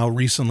times now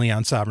recently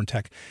on Sovereign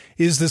Tech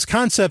is this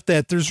concept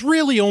that there's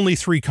really only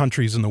 3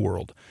 countries in the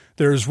world.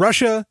 There's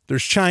Russia,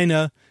 there's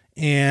China,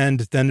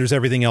 and then there's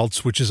everything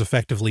else, which is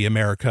effectively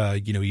America,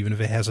 even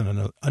if it has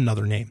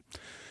another name.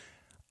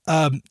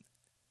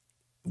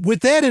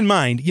 With that in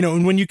mind,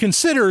 and when you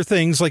consider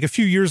things like a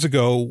few years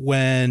ago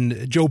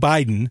when Joe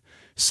Biden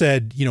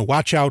said,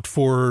 watch out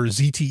for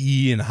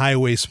ZTE and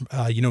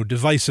Huawei,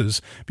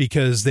 devices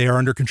because they are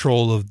under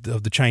control of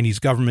the Chinese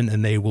government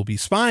and they will be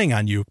spying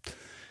on you.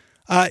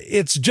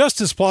 It's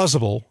just as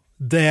plausible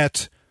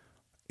that,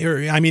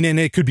 and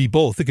it could be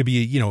both. It could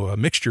be, a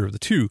mixture of the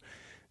two,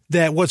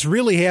 that what's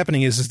really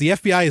happening is the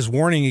FBI is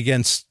warning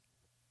against,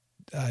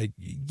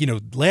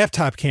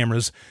 laptop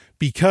cameras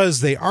because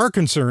they are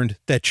concerned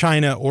that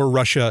China or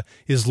Russia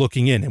is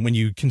looking in. And when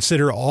you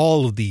consider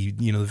all of the,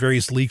 the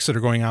various leaks that are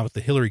going on with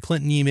the Hillary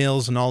Clinton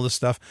emails and all this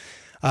stuff,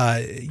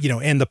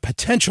 and the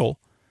potential,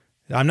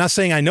 I'm not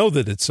saying I know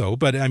that it's so,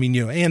 but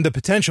and the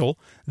potential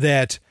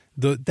that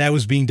that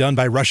was being done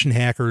by Russian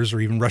hackers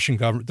or even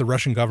the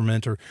Russian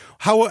government or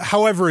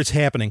however it's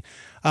happening,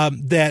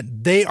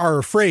 that they are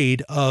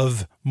afraid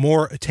of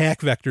more attack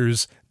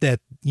vectors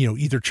that,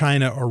 either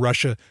China or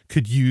Russia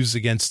could use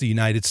against the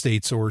United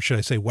States, or should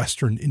I say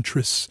Western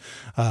interests,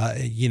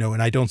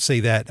 and I don't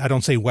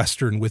say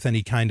Western with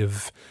any kind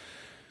of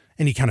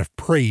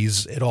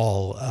praise at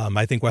all.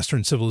 I think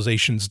Western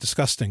civilization is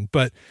disgusting,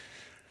 but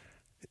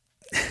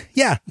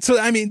yeah. So,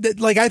 I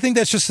think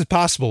that's just as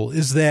possible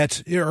is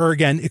that, or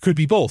again, it could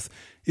be both,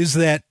 is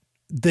that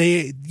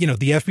the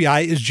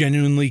FBI is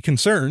genuinely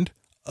concerned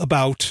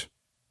about,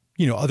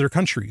 other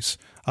countries,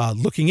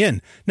 looking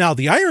in. Now,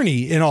 the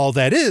irony in all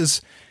that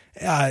is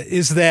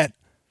that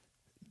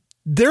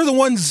they're the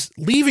ones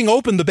leaving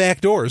open the back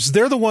doors.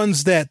 They're the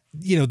ones that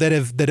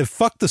have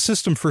fucked the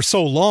system for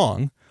so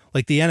long,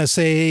 like the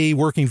NSA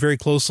working very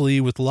closely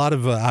with a lot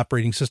of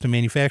operating system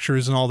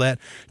manufacturers and all that,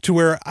 to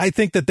where I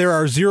think that there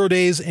are 0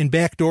 days and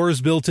back doors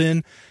built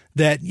in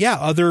that,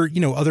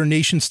 other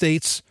nation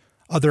states,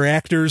 other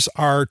actors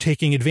are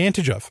taking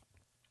advantage of.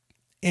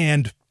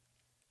 And,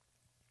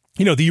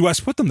 the U.S.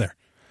 put them there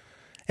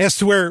as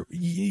to where,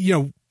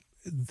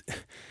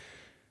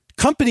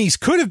 companies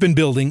could have been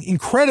building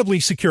incredibly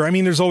secure.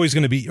 There's always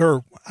going to be,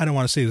 or I don't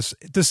want to say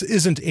this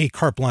isn't a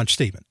carte blanche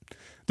statement.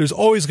 There's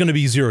always going to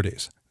be 0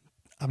 days.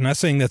 I'm not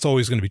saying that's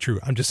always going to be true.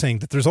 I'm just saying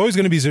that there's always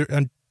going to be zero.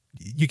 And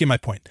you get my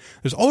point.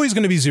 There's always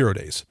going to be 0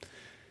 days.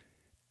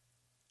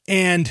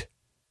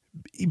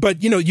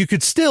 But you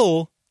could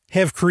still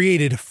have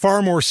created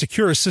far more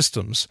secure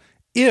systems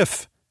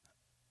if,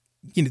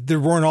 there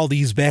weren't all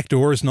these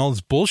backdoors and all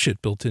this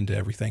bullshit built into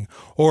everything.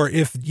 Or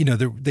if,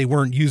 they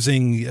weren't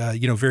using,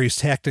 various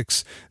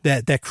tactics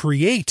that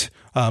create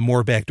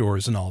more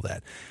backdoors and all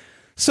that.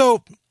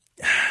 So,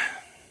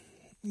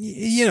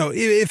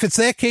 if it's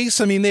that case,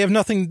 I mean, they have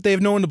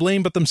no one to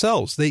blame but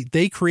themselves.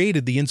 They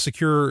created the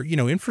insecure,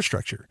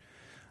 infrastructure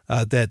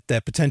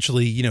that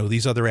potentially,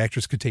 these other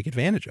actors could take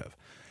advantage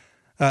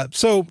of.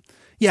 So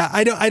yeah,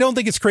 I don't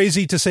think it's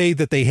crazy to say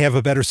that they have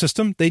a better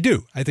system. They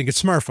do. I think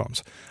it's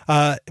smartphones.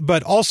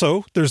 But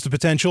also there's the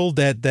potential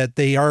that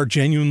they are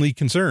genuinely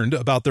concerned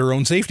about their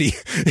own safety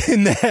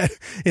in that,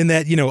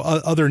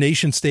 other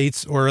nation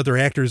states or other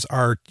actors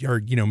are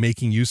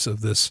making use of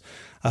this,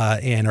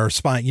 and are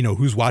spying,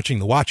 who's watching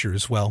the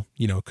watchers. Well,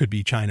 it could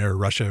be China or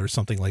Russia or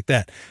something like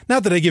that.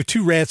 Not that I give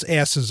two rats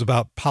asses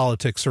about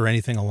politics or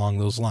anything along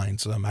those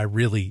lines. I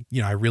really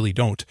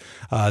don't.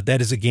 That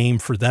is a game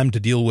for them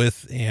to deal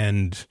with.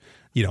 And,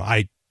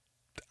 I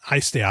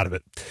stay out of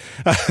it.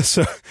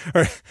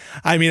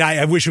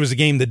 I wish it was a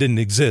game that didn't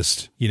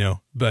exist,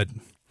 but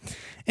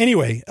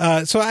anyway,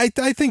 so I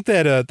think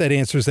that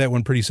answers that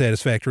one pretty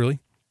satisfactorily.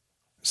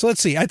 So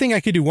let's see. I think I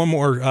could do one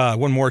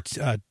more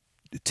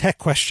tech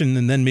question,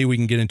 and then maybe we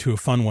can get into a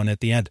fun one at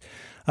the end.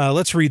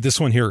 Let's read this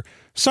one here.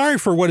 Sorry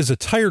for what is a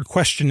tired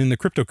question in the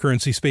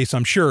cryptocurrency space,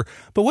 I'm sure,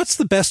 but what's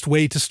the best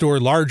way to store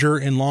larger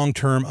and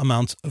long-term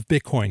amounts of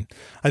Bitcoin?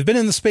 I've been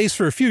in the space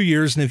for a few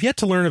years and have yet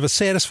to learn of a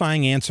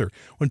satisfying answer.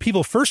 When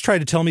people first tried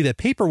to tell me that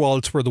paper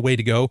wallets were the way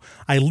to go,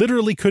 I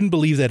literally couldn't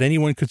believe that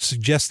anyone could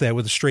suggest that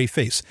with a straight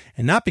face,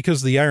 and not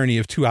because of the irony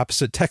of two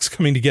opposite techs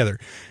coming together.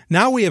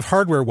 Now we have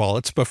hardware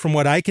wallets, but from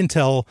what I can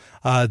tell,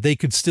 they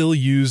could still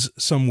use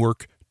some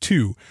work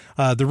too.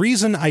 The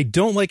reason I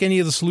don't like any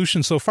of the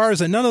solutions so far is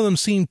that none of them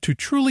seem to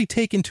truly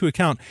take into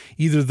account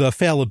either the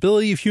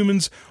fallibility of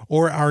humans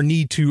or our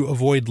need to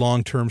avoid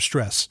long-term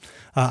stress.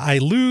 I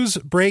lose,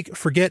 break,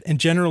 forget, and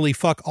generally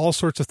fuck all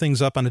sorts of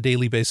things up on a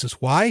daily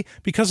basis. Why?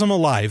 Because I'm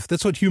alive.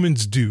 That's what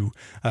humans do.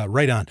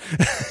 Right on.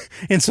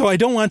 And so I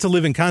don't want to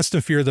live in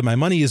constant fear that my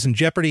money is in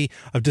jeopardy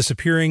of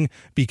disappearing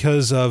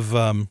because of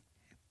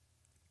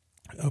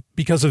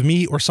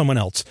me or someone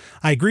else.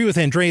 I agree with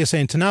Andreas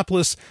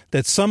Antonopoulos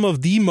that some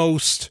of the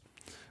most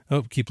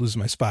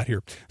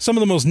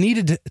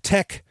needed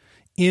tech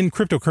in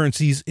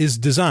cryptocurrencies is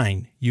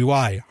design,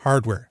 UI,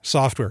 hardware,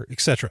 software,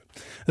 etc.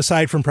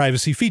 Aside from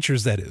privacy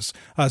features, that is.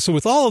 So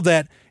with all of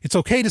that, it's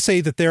okay to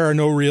say that there are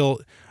no real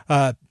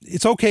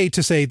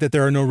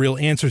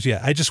answers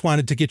yet. I just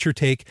wanted to get your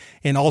take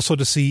and also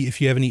to see if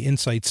you have any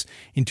insights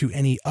into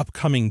any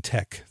upcoming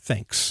tech.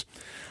 Thanks.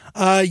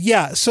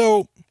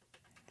 So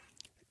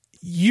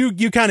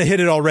you kind of hit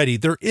it already.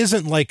 There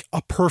isn't like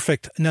a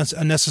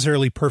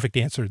necessarily perfect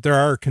answer. There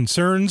are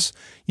concerns,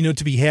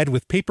 to be had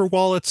with paper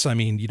wallets. I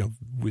mean,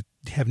 with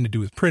having to do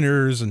with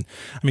printers. And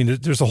I mean,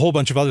 there's a whole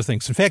bunch of other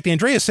things. In fact,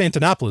 Andreas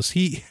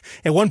Antonopoulos,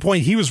 at one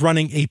point he was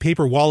running a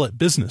paper wallet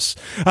business.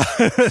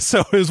 So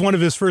it was one of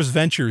his first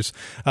ventures,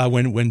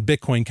 when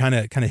Bitcoin kind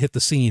of hit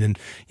the scene. And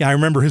yeah, I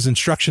remember his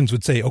instructions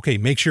would say, okay,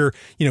 make sure,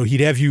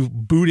 he'd have you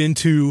boot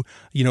into,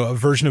 a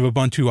version of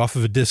Ubuntu off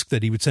of a disk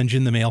that he would send you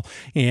in the mail.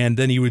 And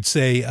then he would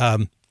say,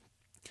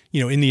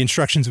 in the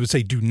instructions it would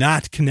say, do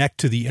not connect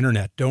to the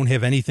internet. Don't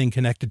have anything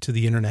connected to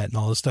the internet and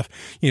all this stuff,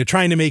 but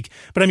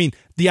I mean,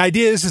 the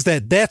idea is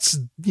that that's,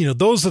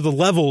 those are the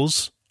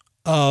levels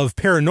of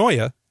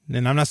paranoia.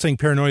 And I'm not saying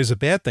paranoia is a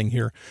bad thing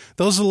here.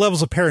 Those are the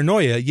levels of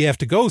paranoia you have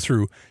to go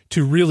through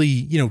to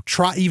really,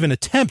 try, even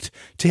attempt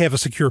to have a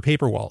secure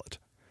paper wallet.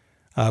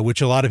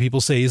 Which a lot of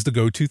people say is the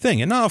go-to thing.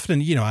 And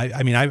often,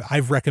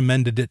 I've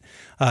recommended it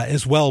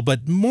as well,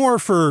 but more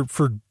for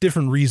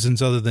different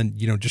reasons other than,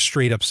 just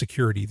straight up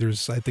security.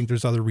 I think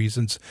there's other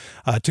reasons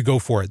to go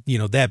for it.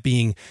 That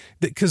being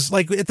because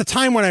like at the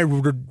time when I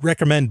would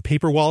recommend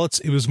paper wallets,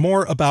 it was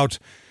more about,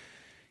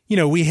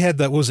 we had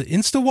was it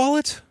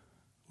InstaWallet?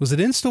 Was it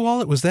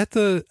InstaWallet? Was that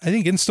I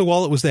think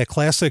InstaWallet was that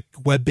classic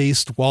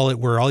web-based wallet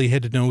where all you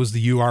had to know was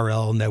the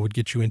URL and that would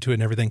get you into it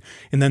and everything.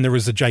 And then there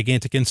was a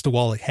gigantic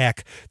InstaWallet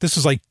hack. This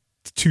was like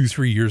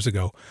 2-3 years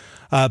ago.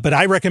 But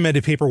I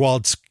recommended paper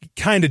wallets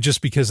kind of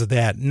just because of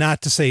that,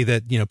 not to say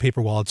that,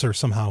 paper wallets are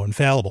somehow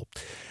infallible.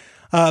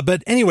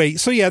 But anyway,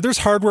 so yeah, there's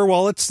hardware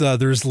wallets.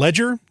 There's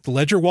Ledger, the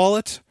Ledger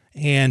wallet,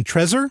 and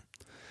Trezor.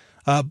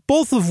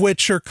 Both of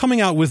which are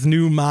coming out with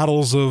new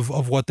models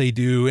of what they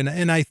do. And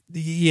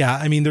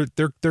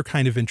they're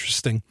kind of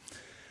interesting.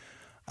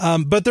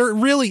 But there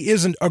really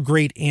isn't a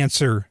great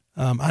answer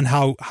on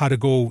how to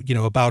go,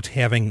 about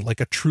having like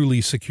a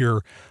truly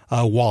secure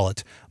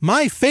wallet.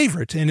 My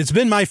favorite, and it's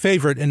been my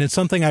favorite, and it's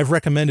something I've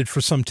recommended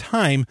for some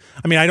time.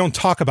 I mean, I don't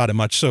talk about it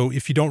much, so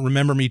if you don't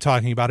remember me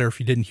talking about it, or if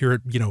you didn't hear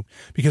it,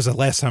 because the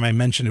last time I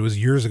mentioned it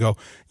was years ago,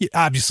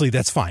 obviously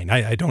that's fine.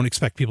 I don't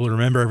expect people to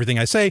remember everything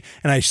I say,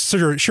 and I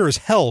sure as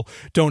hell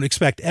don't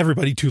expect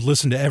everybody to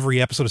listen to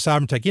every episode of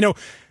Sovereign Tech.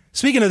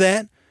 Speaking of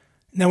that,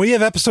 now we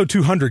have episode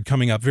 200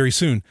 coming up very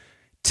soon.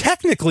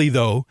 Technically,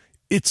 though,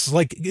 it's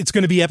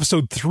going to be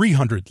episode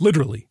 300,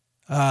 literally.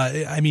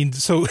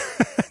 So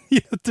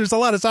there's a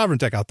lot of Sovereign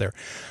Tech out there.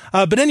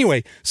 But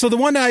anyway, so the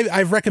one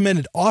I've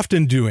recommended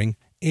often doing,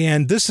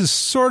 and this is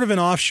sort of an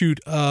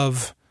offshoot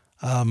of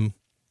my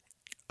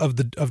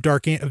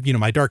Dark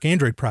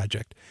Android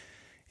project.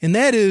 And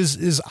that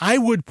is I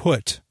would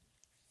put,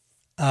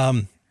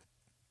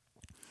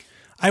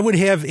 I would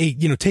have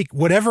take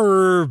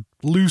whatever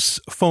loose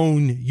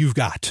phone you've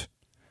got.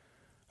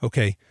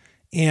 Okay.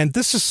 And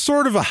this is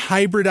sort of a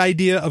hybrid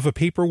idea of a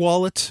paper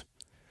wallet.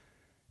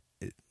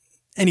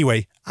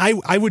 Anyway,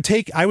 I would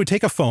take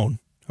a phone.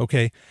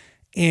 Okay.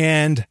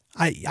 And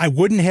I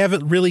wouldn't have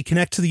it really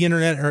connect to the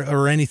internet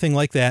or anything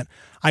like that.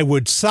 I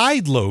would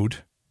sideload,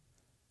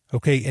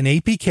 okay, an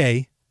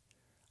APK.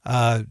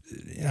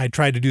 I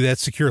tried to do that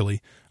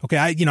securely. Okay.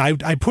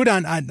 I put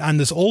on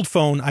this old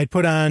phone, I'd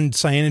put on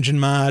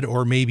CyanogenMod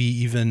or maybe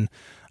even,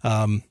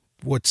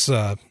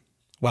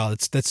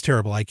 that's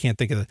terrible. I can't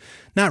think of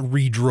not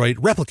Readroid,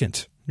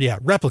 Replicant. Yeah.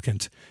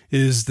 Replicant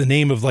is the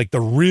name of like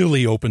the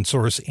really open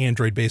source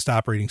Android based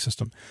operating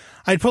system.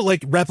 I'd put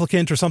like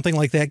Replicant or something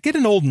like that. Get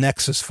an old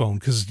Nexus phone.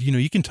 Cause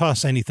you can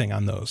toss anything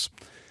on those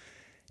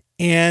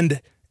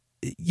and,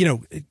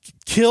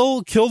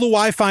 kill the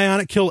Wi-Fi on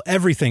it, kill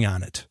everything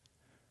on it.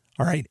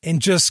 All right.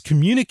 And just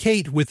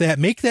communicate with that.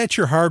 Make that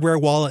your hardware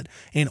wallet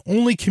and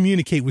only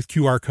communicate with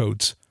QR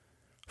codes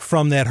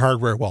from that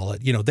hardware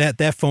wallet,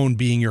 that phone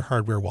being your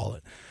hardware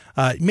wallet.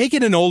 Make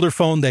it an older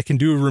phone that can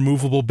do a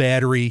removable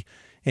battery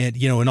and,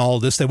 and all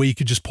of this. That way you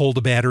could just pull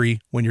the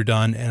battery when you're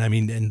done.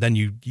 And then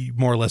you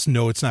more or less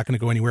know it's not going to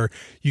go anywhere.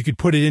 You could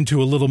put it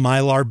into a little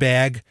Mylar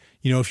bag,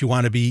 if you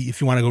want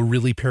to go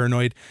really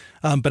paranoid.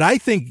 But I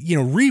think,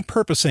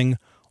 repurposing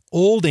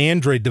old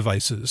Android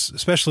devices,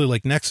 especially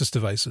like Nexus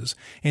devices,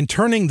 and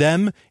turning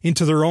them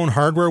into their own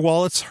hardware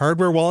wallets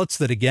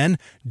that, again,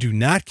 do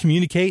not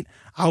communicate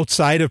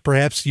outside of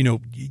perhaps,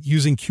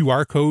 using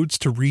QR codes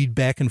to read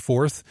back and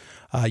forth,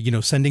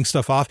 sending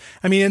stuff off.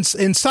 I mean, and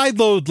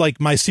sideload like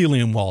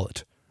Mycelium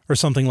wallet or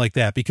something like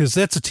that, because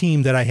that's a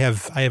team that I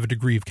have a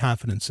degree of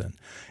confidence in,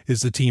 is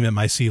the team at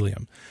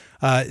Mycelium.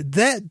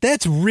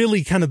 That's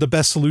really kind of the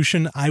best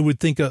solution I would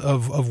think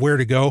of where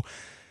to go.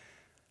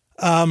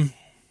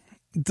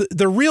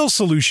 The real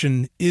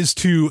solution is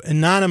to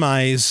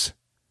anonymize,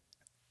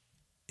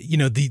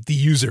 the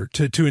user,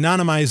 to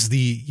anonymize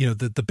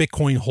the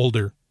Bitcoin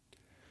holder.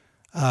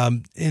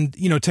 And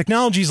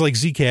technologies like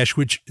Zcash,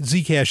 which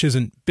Zcash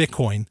isn't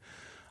Bitcoin,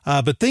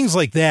 but things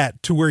like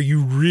that to where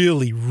you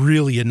really,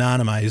 really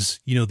anonymize,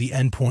 the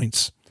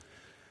endpoints.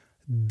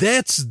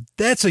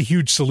 That's a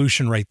huge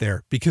solution right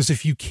there, because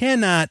if you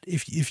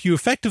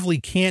effectively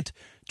can't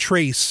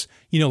trace,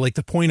 like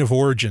the point of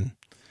origin,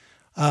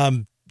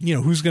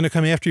 who's going to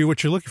come after you,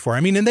 what you're looking for. I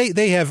mean, and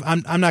they have,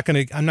 I'm not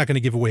going to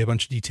give away a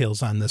bunch of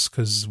details on this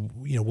because,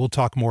 we'll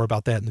talk more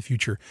about that in the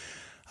future.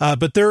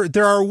 But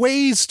there are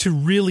ways to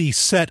really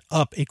set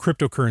up a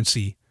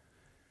cryptocurrency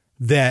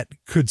that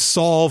could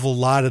solve a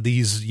lot of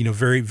these,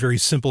 very, very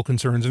simple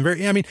concerns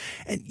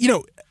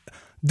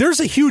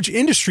there's a huge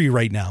industry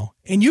right now,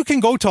 and you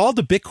can go to all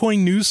the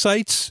Bitcoin news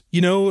sites,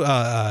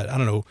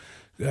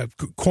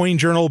 Coin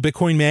Journal,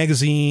 Bitcoin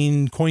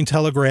Magazine,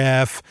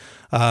 Cointelegraph,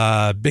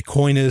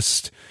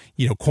 Bitcoinist,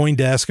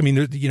 CoinDesk. I mean,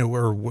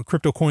 or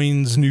Crypto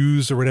Coins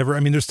News or whatever. I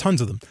mean, there's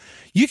tons of them.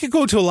 You could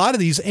go to a lot of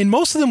these, and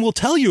most of them will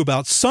tell you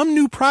about some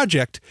new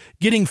project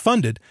getting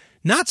funded,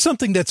 not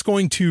something that's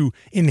going to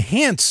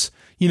enhance,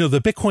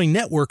 the Bitcoin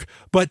network,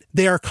 but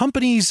they are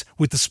companies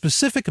with the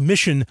specific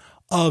mission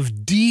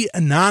of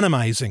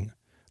de-anonymizing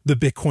the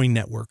Bitcoin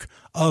network,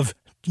 of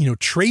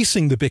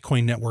tracing the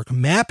Bitcoin network,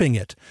 mapping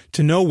it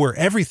to know where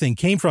everything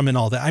came from and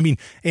all that. I mean,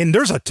 and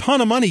there's a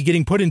ton of money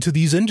getting put into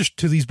these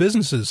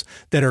businesses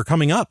that are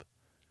coming up,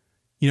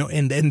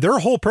 and their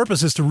whole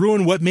purpose is to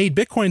ruin what made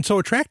Bitcoin so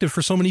attractive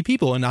for so many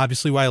people. And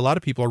obviously why a lot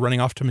of people are running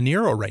off to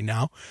Monero right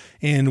now,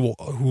 and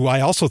who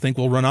I also think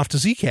will run off to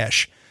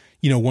Zcash,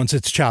 once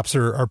its chops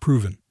are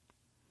proven.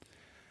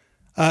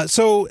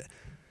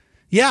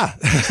 Yeah,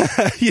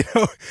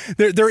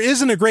 there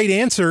isn't a great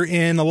answer,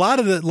 and a lot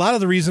of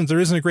the reasons there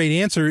isn't a great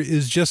answer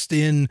is just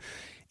in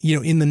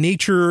the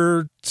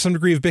nature, some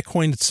degree of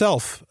Bitcoin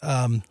itself,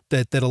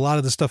 that a lot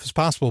of this stuff is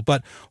possible.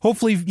 But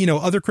hopefully,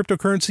 other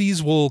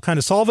cryptocurrencies will kind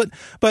of solve it.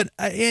 But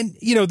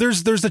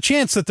there's a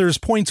chance that there's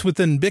points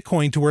within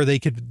Bitcoin to where they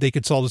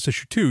could solve this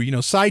issue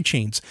too. Side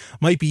chains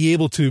might be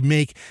able to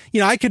make.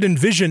 I could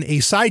envision a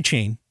side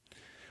chain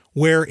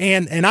where,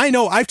 and I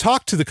know I've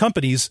talked to the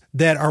companies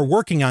that are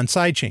working on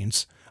side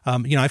chains.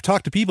 I've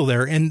talked to people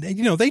there, and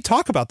they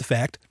talk about the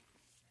fact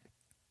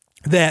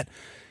that,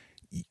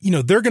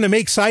 they're going to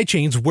make side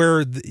chains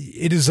where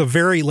it is a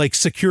very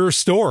secure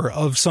store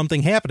of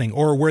something happening,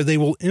 or where they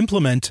will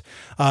implement,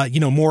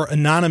 more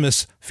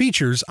anonymous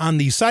features on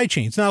these side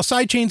chains. Now,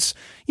 side chains,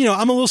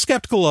 I'm a little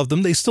skeptical of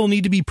them. They still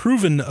need to be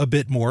proven a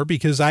bit more,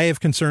 because I have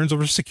concerns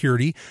over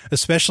security,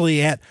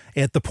 especially at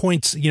the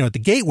points, at the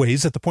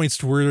gateways, at the points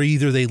to where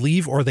either they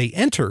leave or they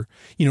enter,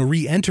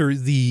 re-enter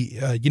the,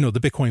 the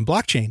Bitcoin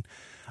blockchain.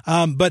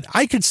 But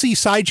I could see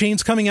side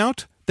chains coming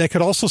out that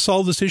could also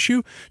solve this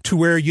issue, to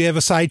where you have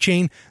a side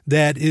chain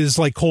that is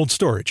like cold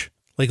storage.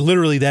 Like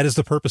literally that is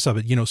the purpose of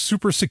it,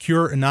 super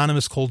secure,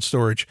 anonymous cold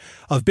storage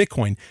of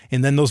Bitcoin.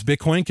 And then those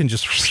Bitcoin can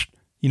just,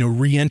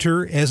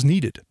 re-enter as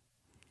needed.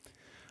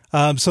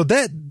 So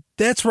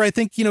that's where I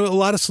think, a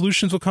lot of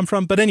solutions will come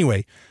from. But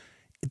anyway,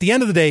 at the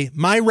end of the day,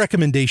 my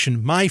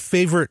recommendation, my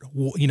favorite,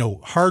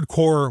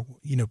 hardcore,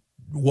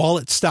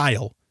 wallet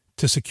style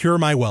to secure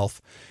my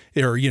wealth,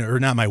 or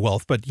not my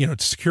wealth, but to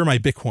secure my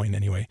Bitcoin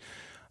anyway,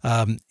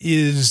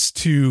 is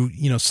to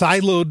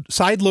sideload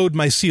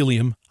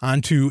mycelium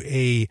onto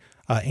a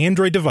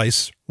Android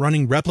device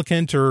running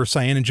Replicant or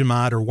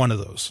CyanogenMod or one of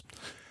those.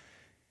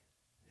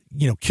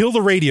 Kill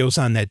the radios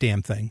on that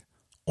damn thing.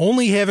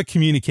 Only have it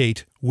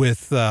communicate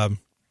with via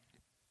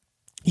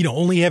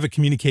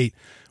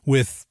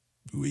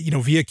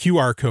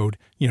QR code.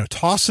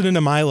 Toss it in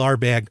a Mylar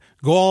bag,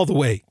 go all the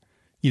way.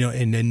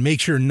 And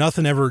make sure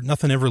nothing ever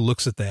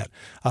looks at that.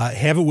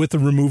 Have it with a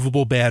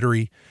removable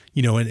battery,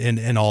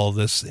 and all of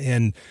this.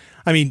 And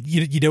I mean,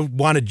 you don't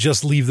want to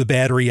just leave the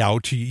battery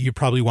out. You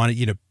probably want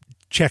to,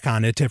 check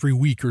on it every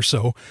week or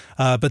so.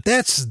 But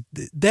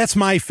that's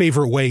my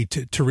favorite way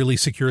to really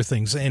secure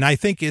things. And I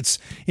think it's,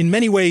 in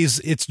many ways,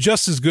 it's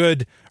just as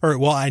good,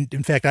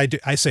 in fact,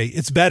 I say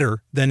it's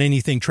better than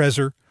anything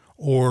Trezor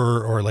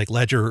or like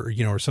Ledger,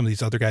 or some of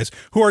these other guys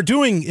who are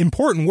doing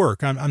important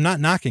work. I'm not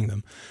knocking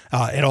them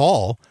at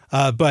all,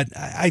 but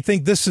I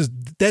think this is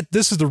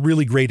the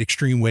really great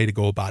extreme way to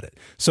go about it.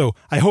 So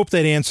I hope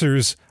that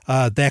answers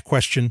that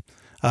question.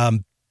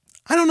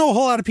 I don't know a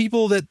whole lot of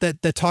people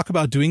that talk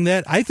about doing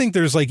that. I think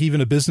there's like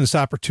even a business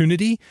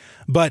opportunity,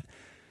 but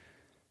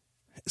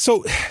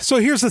so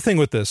here's the thing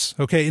with this.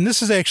 Okay. And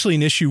this is actually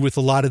an issue with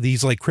a lot of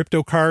these like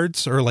crypto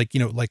cards or like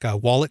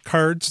wallet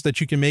cards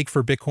that you can make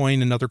for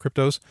Bitcoin and other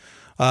cryptos.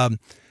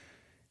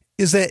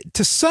 Is that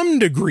to some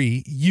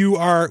degree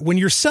when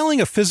you're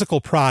selling a physical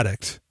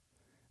product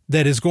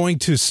that is going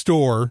to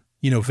store,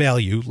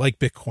 value like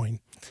Bitcoin,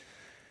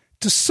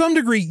 to some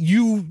degree,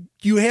 you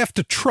have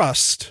to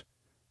trust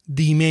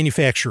the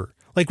manufacturer,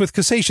 like with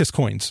Casascius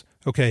coins.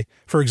 Okay.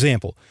 For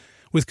example,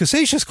 with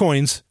Casascius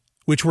coins,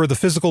 which were the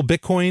physical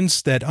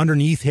Bitcoins that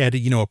underneath had,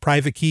 a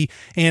private key.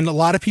 And a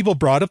lot of people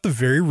brought up the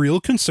very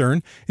real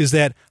concern is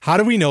that how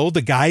do we know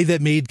the guy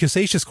that made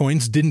Casascius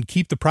coins didn't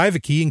keep the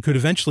private key and could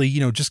eventually,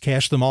 just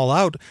cash them all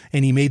out,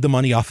 and he made the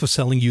money off of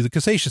selling you the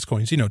Casascius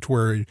coins, to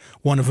where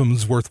one of them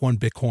is worth 1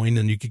 Bitcoin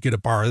and you could get a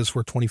bar that's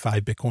worth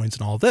 25 Bitcoins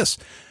and all of this.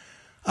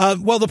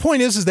 Well, the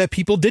point is that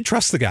people did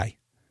trust the guy.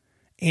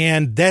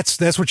 And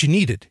that's what you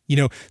needed,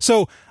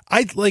 So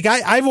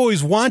I've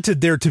always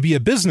wanted there to be a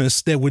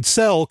business that would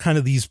sell kind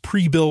of these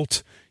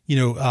pre-built,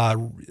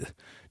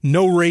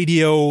 no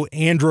radio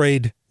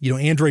Android,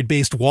 Android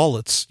based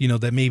wallets,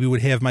 that maybe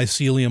would have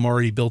mycelium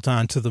already built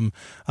onto them,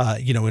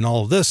 and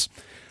all of this.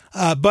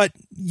 But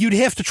you'd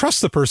have to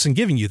trust the person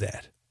giving you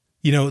that,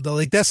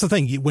 that's the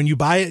thing when you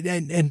buy it.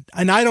 And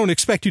I don't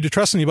expect you to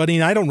trust anybody,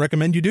 and I don't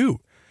recommend you do.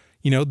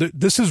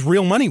 This is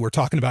real money we're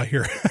talking about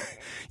here.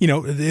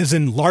 Is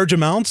in large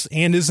amounts,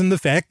 and is in the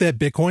fact that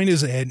Bitcoin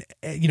is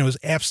is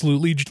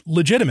absolutely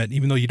legitimate,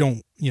 even though you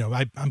don't,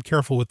 I'm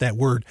careful with that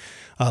word,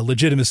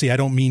 legitimacy. I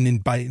don't mean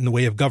in the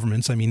way of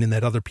governments. I mean in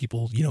that other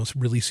people,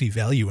 really see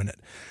value in it.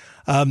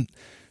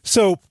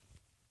 So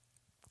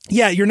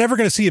yeah, you're never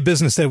going to see a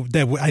business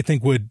that I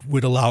think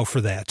would allow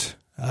for that.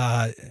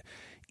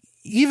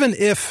 Even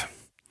if,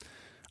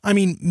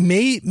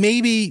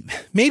 maybe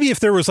if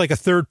there was like a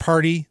third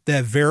party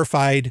that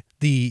verified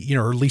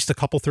or at least a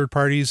couple third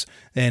parties,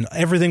 and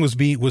everything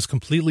was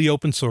completely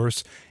open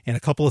source, and a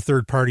couple of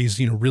third parties,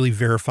 really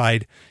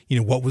verified,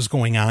 what was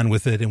going on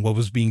with it and what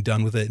was being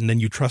done with it. And then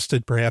you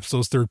trusted perhaps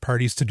those third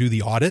parties to do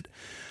the audit.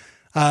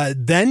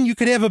 Then you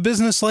could have a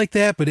business like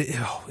that, but it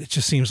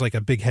just seems like a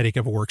big headache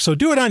of a work. So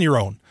do it on your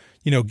own.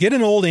 Get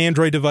an old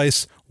Android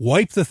device,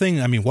 wipe the thing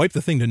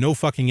to no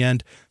fucking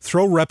end,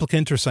 throw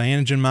Replicant or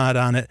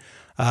CyanogenMod on it,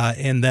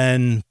 and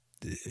then,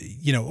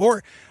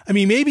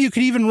 maybe you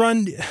could even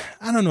run,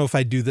 I don't know if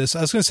I'd do this.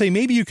 I was going to say,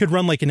 maybe you could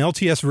run like an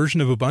LTS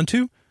version of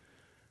Ubuntu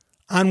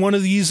on one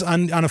of these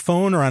on a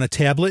phone or on a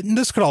tablet. And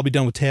this could all be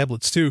done with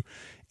tablets too.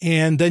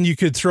 And then you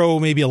could throw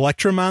maybe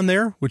Electrum on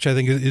there, which I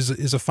think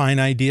is a fine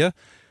idea.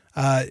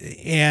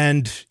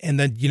 And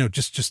then,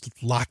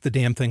 just lock the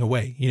damn thing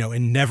away,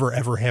 and never,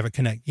 ever have it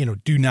connect,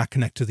 do not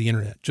connect to the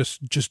internet.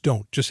 Just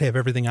don't. Just have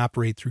everything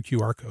operate through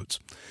QR codes,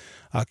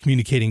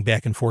 communicating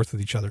back and forth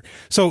with each other.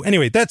 So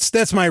anyway,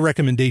 that's my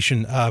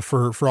recommendation,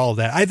 for all of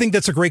that. I think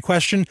that's a great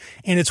question.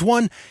 And it's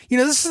one,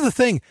 this is the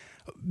thing.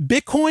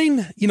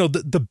 Bitcoin,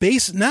 the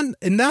base, not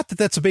that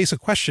that's a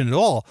basic question at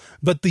all,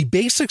 but the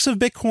basics of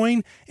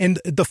Bitcoin and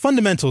the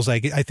fundamentals, I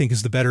think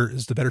is the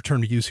better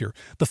term to use here.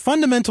 The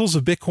fundamentals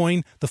of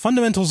Bitcoin, the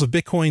fundamentals of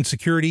Bitcoin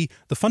security,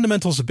 the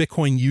fundamentals of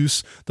Bitcoin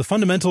use,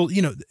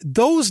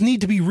 those need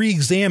to be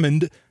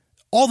re-examined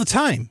all the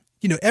time.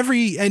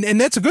 And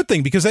that's a good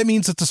thing, because that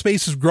means that the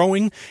space is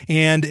growing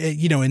and,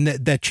 and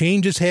that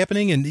change is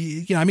happening. And,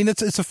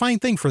 it's a fine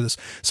thing for this.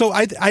 So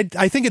I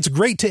think it's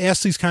great to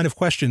ask these kind of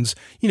questions,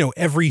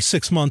 every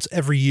 6 months,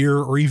 every year,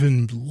 or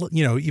even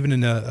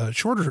in a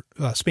shorter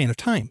span of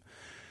time.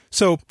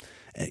 So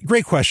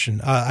great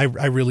question. I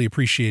really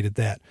appreciated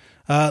that.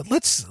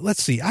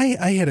 Let's see.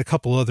 I had a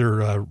couple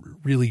other,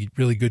 really,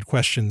 really good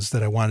questions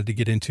that I wanted to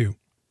get into.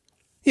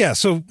 Yeah,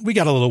 so we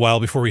got a little while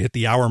before we hit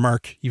the hour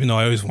mark, even though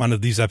I always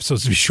wanted these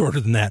episodes to be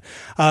shorter than that.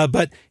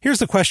 But here's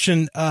the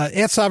question.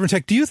 At Sovereign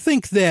Tech, do you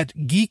think that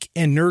geek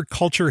and nerd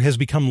culture has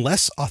become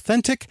less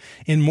authentic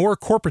and more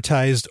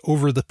corporatized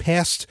over the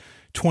past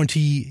 20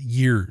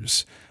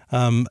 years?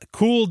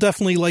 Cool.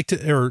 Definitely like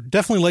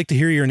to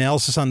hear your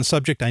analysis on the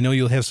subject. I know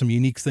you'll have some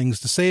unique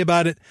things to say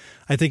about it.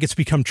 I think it's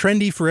become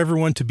trendy for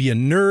everyone to be a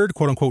nerd,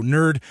 quote unquote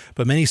nerd,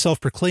 but many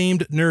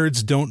self-proclaimed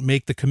nerds don't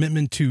make the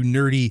commitment to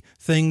nerdy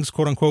things,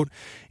 quote unquote.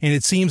 And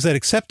it seems that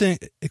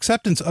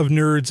acceptance of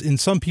nerds in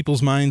some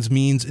people's minds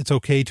means it's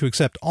okay to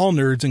accept all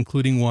nerds,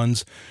 including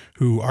ones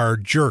who are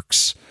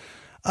jerks.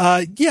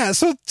 So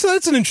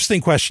that's an interesting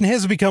question.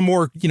 Has it become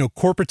more,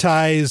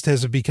 corporatized?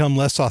 Has it become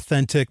less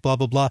authentic? Blah,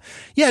 blah, blah.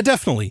 Yeah,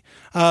 definitely.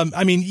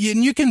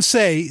 You can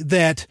say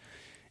that,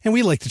 and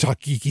we like to talk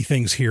geeky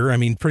things here. I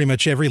mean, pretty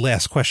much every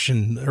last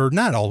question, or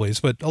not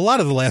always, but a lot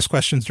of the last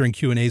questions during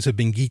Q&As have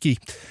been geeky.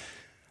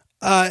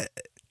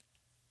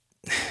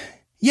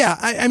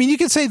 You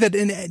could say that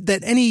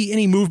that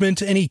any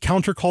movement, any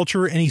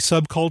counterculture, any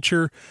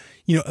subculture,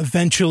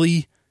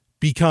 eventually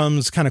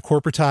becomes kind of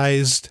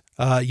corporatized.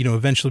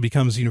 Eventually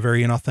becomes,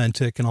 very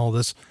inauthentic and all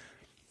this.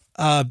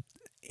 And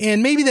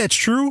maybe that's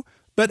true,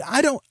 but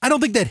I don't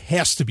think that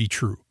has to be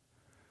true.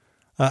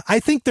 I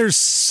think there's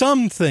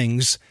some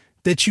things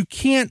that you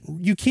can't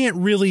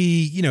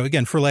really,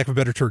 again, for lack of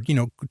a better term,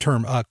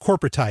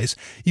 corporatize.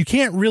 You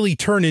can't really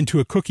turn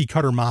into a cookie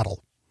cutter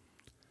model.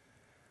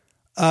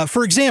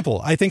 For example,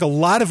 I think a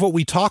lot of what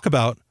we talk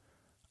about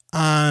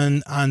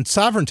on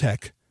Sovereign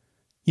Tech,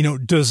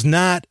 does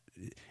not,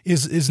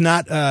 is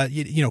not,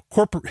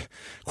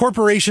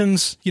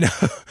 corporations,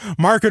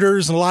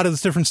 marketers and a lot of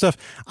this different stuff.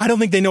 I don't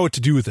think they know what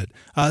to do with it.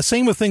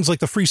 Same with things like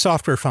the Free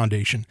Software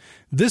Foundation.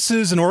 This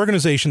is an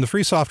organization, the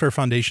Free Software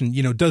Foundation,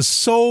 does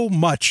so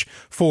much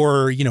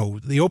for,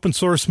 the open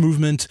source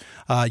movement,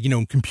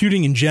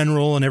 computing in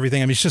general and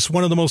everything. I mean, it's just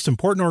one of the most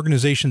important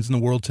organizations in the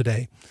world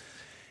today.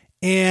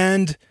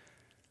 And,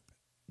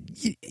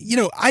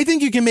 I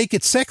think you can make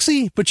it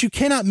sexy, but you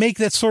cannot make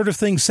that sort of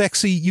thing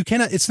sexy.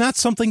 It's not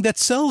something that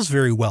sells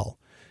very well,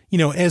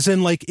 as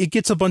in like it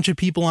gets a bunch of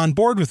people on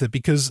board with it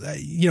because,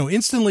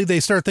 instantly they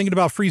start thinking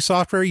about free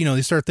software.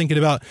 They start thinking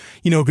about,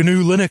 GNU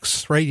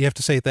Linux, right? You have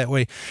to say it that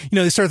way.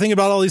 They start thinking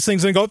about all these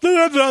things and go,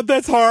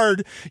 that's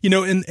hard,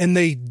 and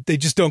they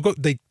just don't go,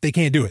 they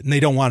can't do it and they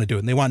don't want to do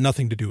it and they want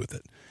nothing to do with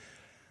it.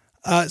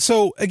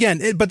 So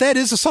again, but that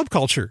is a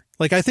subculture.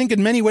 Like I think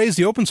in many ways,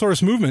 the open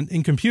source movement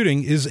in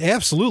computing is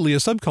absolutely a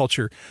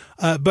subculture.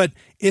 But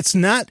it's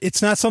not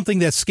something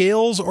that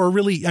scales or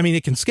really,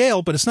 it can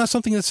scale, but it's not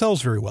something that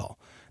sells very well.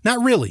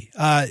 Not really.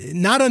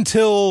 Not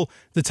until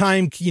the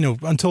time,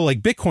 until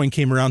like Bitcoin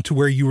came around to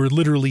where you were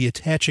literally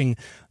attaching,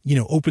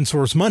 open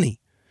source money.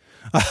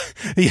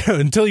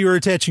 Until you were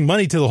attaching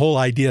money to the whole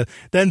idea,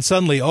 then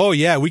suddenly, oh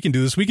yeah, we can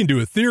do this. We can do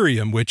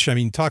Ethereum, which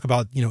talk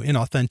about,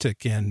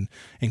 inauthentic and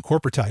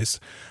corporatized.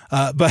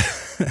 But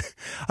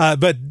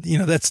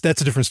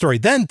that's a different story.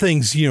 Then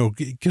things,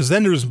 because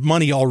then there's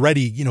money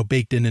already,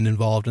 baked in and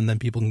involved, and then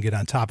people can get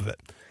on top of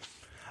it.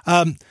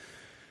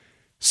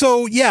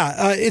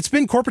 It's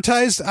been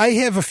corporatized. I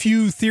have a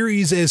few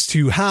theories as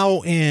to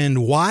how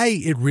and why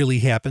it really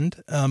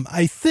happened.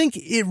 I think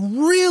it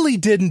really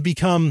didn't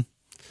become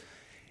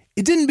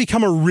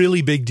a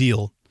really big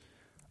deal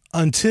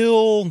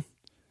until,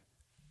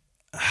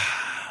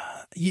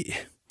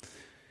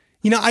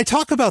 I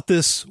talk about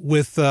this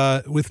with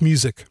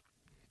music.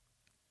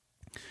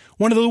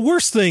 One of the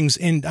worst things,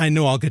 and I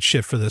know I'll get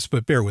shit for this,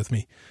 but bear with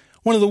me.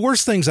 One of the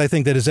worst things I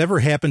think that has ever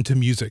happened to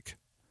music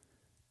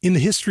in the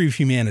history of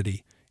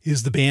humanity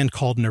is the band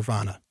called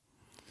Nirvana.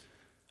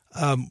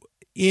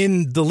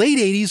 In the late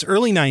 80s,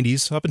 early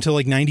 90s, up until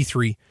like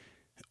 93,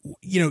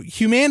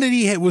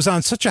 humanity was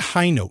on such a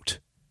high note.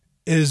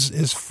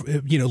 Is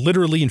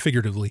literally and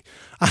figuratively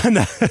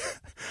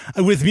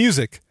with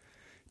music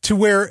to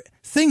where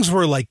things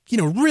were like,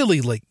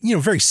 really like,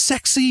 very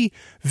sexy,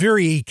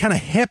 very kind of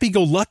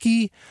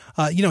happy-go-lucky,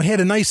 had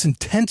a nice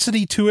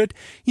intensity to it.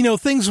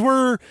 Things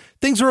were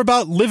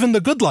about living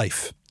the good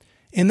life.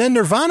 And then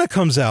Nirvana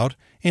comes out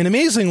and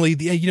amazingly,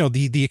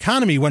 the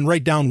economy went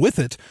right down with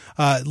it.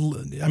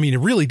 It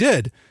really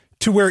did.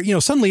 To where,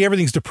 suddenly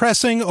everything's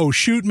depressing. Oh,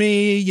 shoot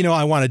me.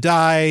 I want to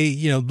die.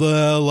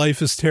 The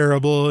life is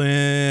terrible.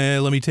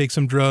 Let me take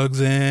some drugs.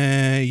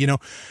 This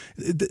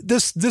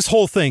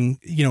whole thing,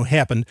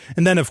 happened.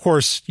 And then, of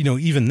course,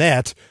 even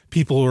that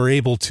people were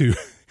able to,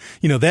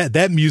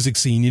 that music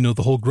scene,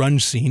 the whole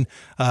grunge scene,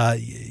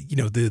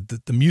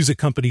 the music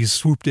companies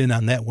swooped in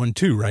on that one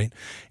too. Right.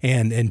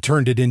 And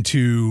turned it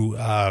into,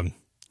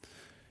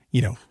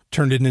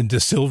 turned it into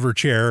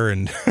Silverchair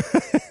and,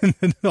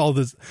 and all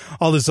this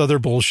other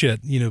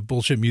bullshit,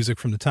 bullshit music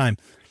from the time,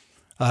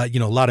 a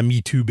lot of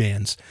Me Too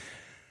bands.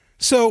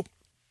 So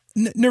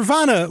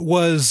Nirvana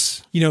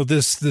was,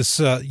 this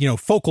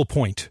focal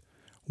point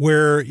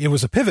where it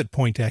was a pivot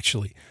point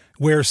actually,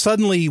 where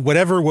suddenly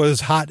whatever was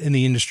hot in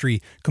the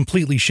industry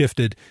completely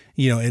shifted,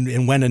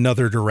 and went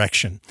another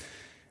direction.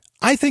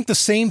 I think the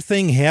same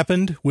thing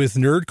happened with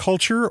nerd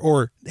culture,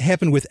 or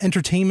happened with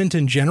entertainment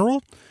in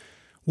general,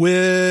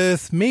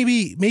 with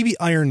maybe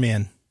Iron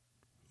Man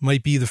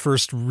might be the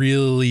first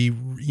really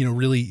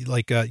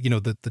like,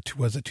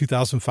 was it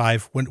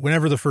 2005,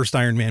 whenever the first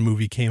Iron Man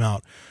movie came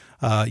out,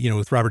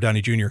 with Robert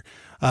Downey Jr.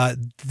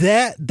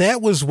 That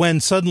was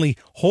when suddenly,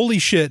 holy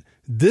shit,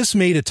 this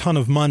made a ton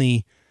of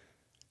money.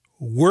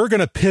 We're going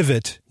to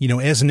pivot,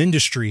 as an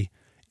industry,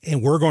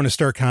 and we're going to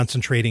start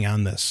concentrating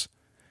on this.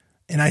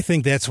 And I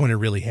think that's when it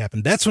really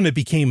happened. That's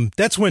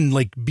when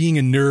like being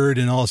a nerd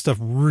and all this stuff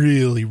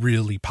really,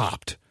 really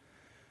popped.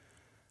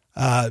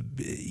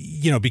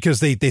 Because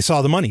they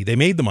saw the money, they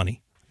made the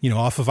money,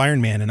 off of Iron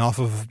Man and off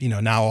of,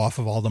 now off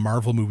of all the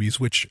Marvel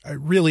movies, which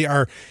really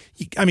are,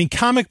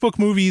 comic book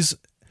movies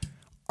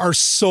are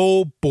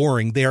so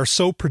boring. They are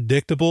so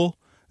predictable.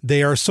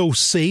 They are so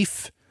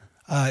safe.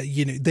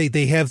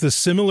 They have the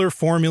similar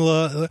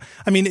formula.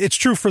 It's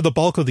true for the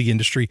bulk of the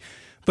industry,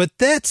 but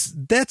that's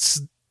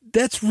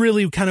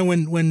really kind of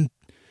when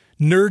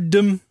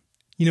nerddom,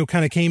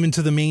 kind of came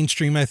into the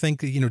mainstream. I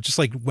think, just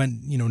like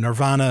when,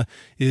 Nirvana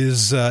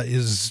is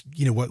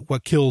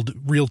what killed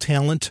real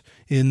talent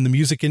in the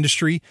music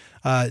industry.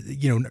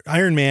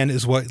 Iron Man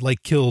is what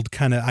like killed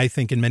kind of, I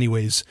think in many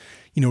ways,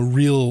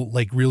 real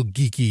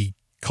geeky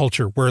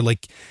culture, where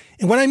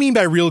and what I mean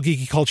by real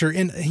geeky culture,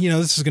 and,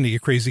 this is going to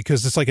get crazy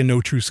because it's like a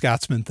no true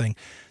Scotsman thing.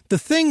 The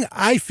thing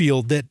I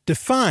feel that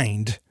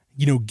defined,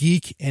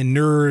 geek and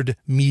nerd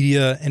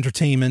media,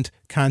 entertainment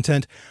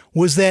content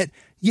was that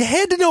you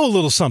had to know a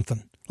little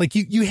something. Like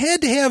you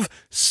had to have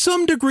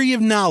some degree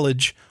of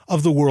knowledge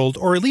of the world,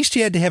 or at least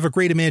you had to have a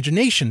great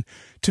imagination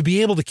to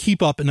be able to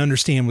keep up and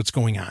understand what's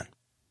going on.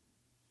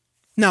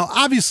 Now,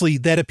 obviously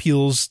that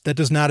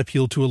does not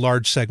appeal to a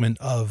large segment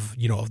of,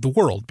 of the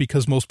world,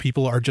 because most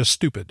people are just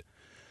stupid.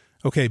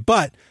 Okay.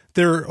 But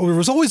there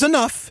was always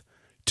enough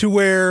to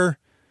where,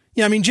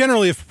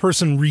 generally if a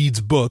person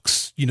reads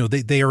books,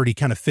 they already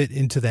kind of fit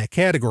into that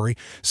category.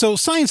 So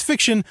science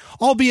fiction,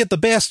 albeit the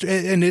bastard,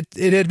 and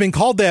it had been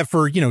called that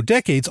for,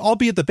 decades,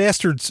 albeit the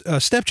bastard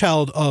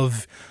stepchild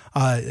of,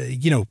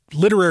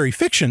 literary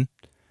fiction,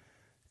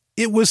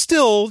 it was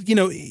still,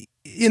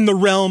 in the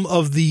realm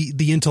of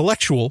the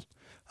intellectual.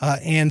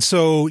 And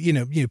so,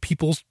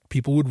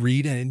 people would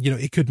read, and,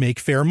 it could make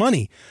fair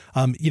money.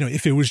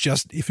 If it was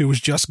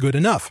just good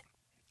enough.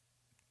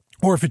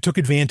 Or if it took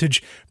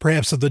advantage,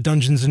 perhaps, of the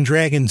Dungeons and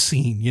Dragons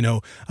scene,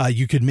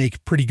 you could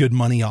make pretty good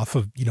money off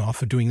of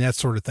doing that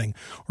sort of thing.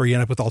 Or you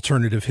end up with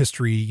alternative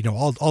history,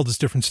 all this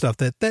different stuff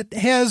that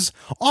has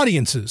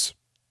audiences.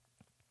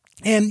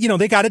 And,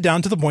 they got it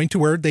down to the point to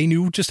where they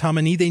knew just how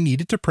many they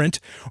needed to print,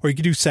 or you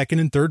could do second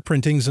and third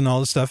printings and all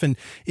this stuff. And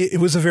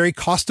it was a very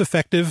cost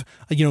effective,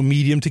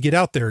 medium to get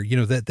out there,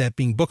 that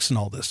being books and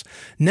all this.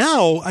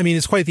 Now,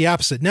 it's quite the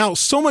opposite. Now,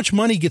 so much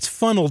money gets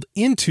funneled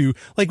into,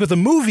 like with a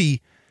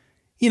movie,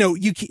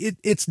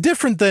 it's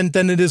different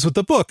than it is with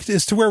the book,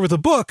 as to where with a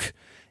book,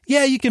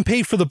 yeah, you can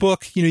pay for the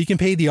book, you can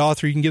pay the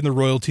author, you can give them the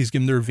royalties,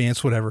 give them their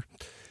advance, whatever.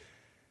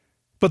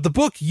 But the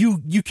book, you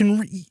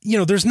can,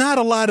 there's not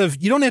a lot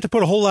of, you don't have to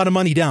put a whole lot of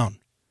money down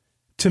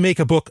to make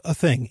a book a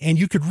thing. And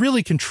you could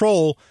really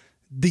control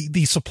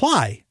the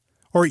supply,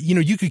 or,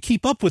 you could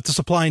keep up with the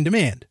supply and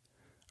demand,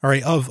 all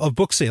right, of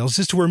book sales.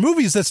 As to where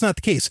movies, that's not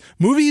the case.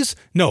 Movies,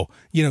 no,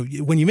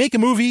 when you make a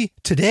movie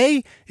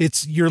today,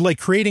 you're like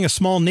creating a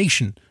small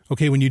nation.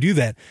 Okay. When you do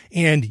that,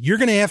 and you're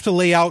going to have to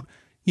lay out,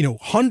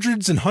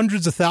 hundreds and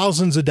hundreds of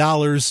thousands of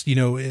dollars,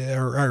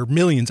 or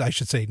millions, I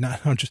should say, not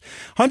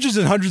hundreds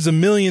and hundreds of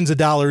millions of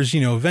dollars.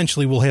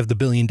 Eventually we'll have the $1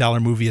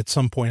 billion movie at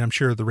some point, I'm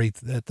sure, at the rate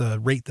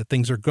that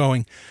things are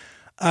going.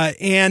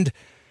 And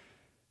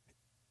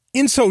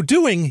in so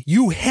doing,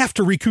 you have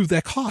to recoup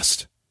that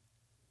cost.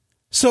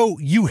 So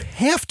you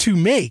have to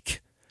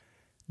make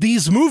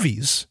these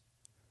movies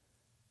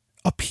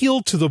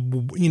appeal to the,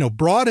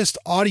 broadest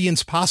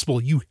audience possible.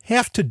 You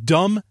have to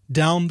dumb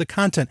down the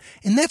content.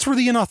 And that's where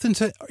the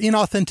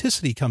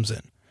inauthenticity comes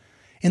in.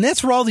 And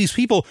that's where all these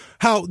people,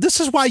 this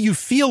is why you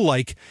feel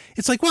like,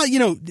 it's like, well,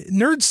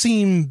 nerds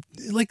seem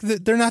like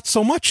they're not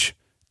so much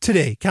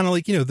today. Kind of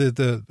like,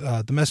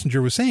 the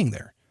messenger was saying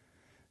there.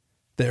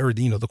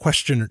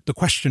 The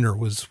questioner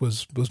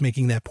was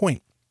making that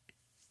point.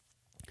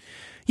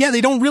 Yeah,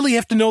 they don't really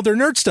have to know their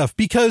nerd stuff,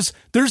 because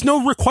there's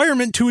no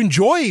requirement to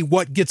enjoy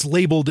what gets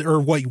labeled or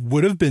what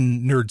would have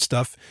been nerd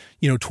stuff,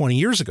 20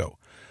 years ago,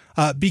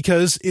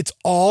 because it's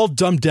all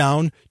dumbed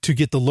down to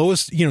get the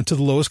lowest, to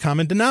the lowest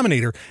common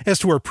denominator, as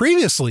to where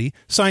previously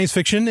science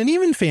fiction and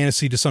even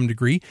fantasy to some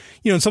degree,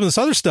 and some of this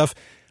other stuff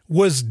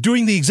was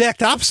doing the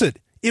exact opposite.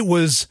 It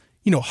was,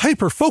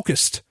 hyper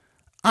focused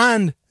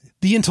on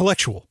the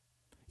intellectual,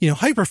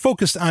 hyper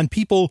focused on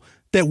people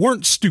that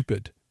weren't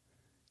stupid.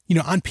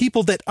 On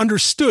people that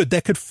understood,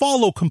 that could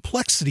follow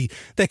complexity,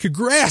 that could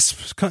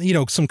grasp,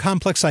 some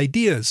complex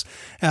ideas,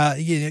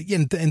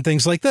 and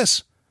things like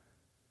this.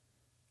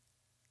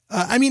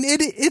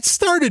 It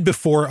started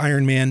before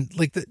Iron Man,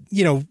 like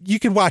you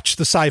could watch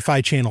the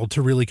Sci-Fi Channel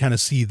to really kind of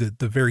see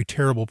the very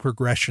terrible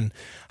progression,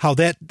 how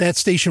that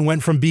station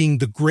went from being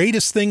the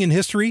greatest thing in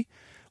history,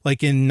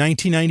 like in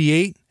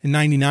 1998 and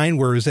 99,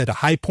 where it was at a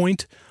high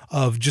point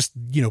of just,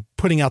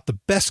 putting out the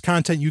best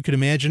content you could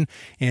imagine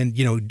and,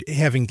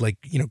 having like,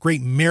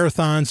 great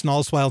marathons and all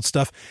this wild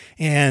stuff.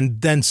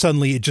 And then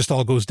suddenly it just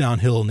all goes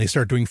downhill and they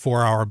start doing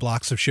 4-hour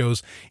blocks of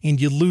shows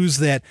and you lose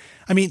that.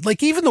 I mean,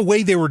 like even the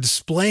way they were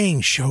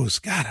displaying shows,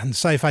 God, on the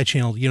Sci-Fi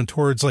Channel,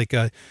 towards like,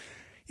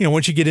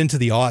 once you get into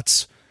the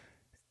aughts,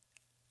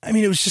 I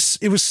mean, it was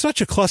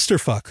such a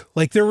clusterfuck.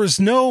 Like there was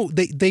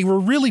they were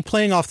really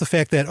playing off the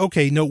fact that,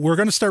 okay, no, we're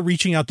going to start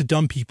reaching out to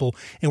dumb people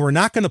and we're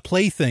not going to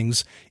play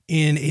things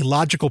in a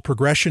logical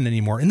progression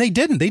anymore. And they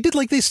didn't.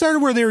 They started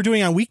where they were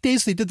doing on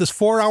weekdays. They did this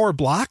 4-hour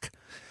block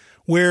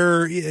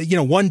where,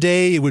 one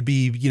day it would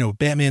be,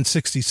 Batman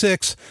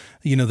 66,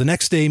 the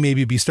next day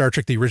maybe it'd be Star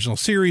Trek, the original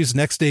series,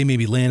 next day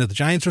maybe Land of the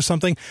Giants or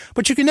something,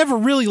 but you can never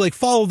really like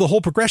follow the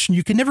whole progression.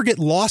 You can never get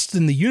lost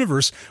in the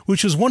universe,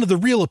 which is one of the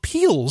real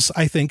appeals,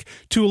 I think,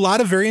 to a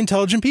lot of very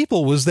intelligent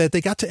people, was that they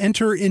got to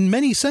enter in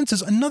many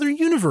senses another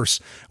universe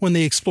when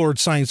they explored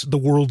the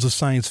worlds of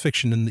science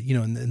fiction and,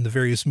 in the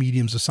various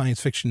mediums of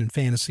science fiction and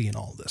fantasy and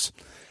all this.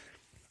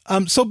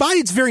 So by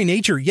its very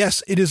nature,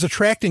 yes, it is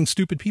attracting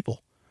stupid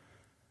people.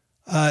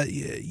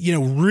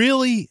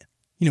 Really,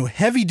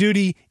 heavy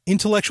duty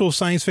intellectual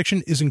science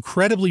fiction is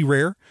incredibly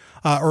rare,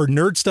 or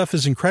nerd stuff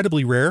is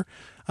incredibly rare.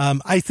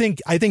 I think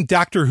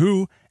Doctor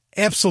Who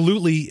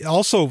absolutely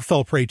also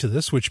fell prey to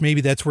this, which maybe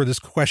that's where this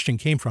question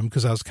came from,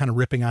 because I was kind of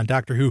ripping on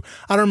Doctor Who.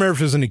 I don't remember if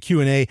it was in a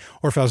Q&A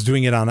or if I was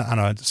doing it on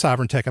a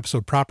Sovereign Tech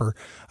episode proper.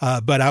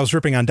 But I was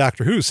ripping on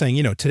Doctor Who,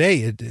 saying, today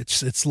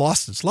it's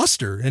lost its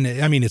luster. And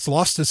it's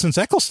lost it since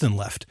Eccleston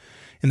left.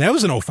 And that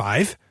was in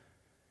 2005.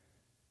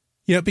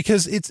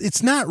 Because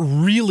it's not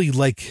really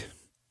like,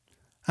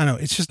 I don't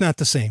know, it's just not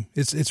the same.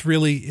 It's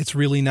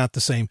really not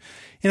the same.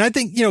 And I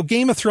think,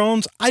 Game of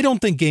Thrones, I don't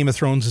think Game of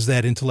Thrones is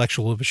that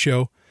intellectual of a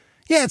show.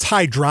 Yeah, it's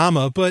high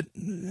drama, but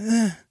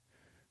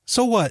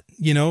so what,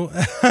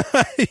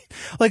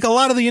 like a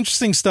lot of the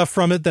interesting stuff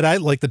from it that I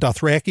like, the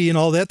Dothraki and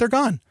all that, they're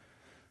gone.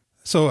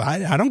 So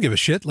I don't give a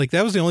shit. Like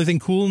that was the only thing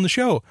cool in the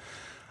show.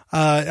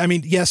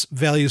 Yes,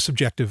 value is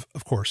subjective.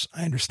 Of course,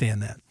 I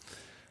understand that.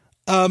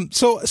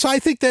 So I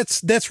think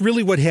that's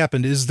really what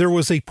happened. Is there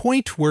was a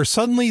point where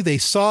suddenly they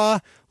saw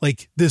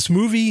like this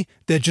movie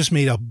that just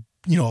made a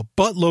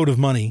buttload of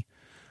money.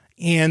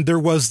 And there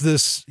was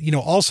this,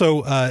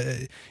 also,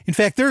 in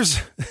fact,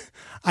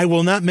 I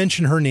will not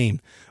mention her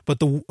name, but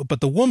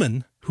the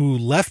woman who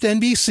left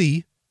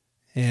NBC,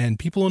 and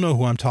people will know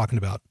who I'm talking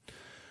about,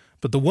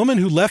 but the woman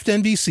who left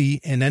NBC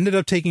and ended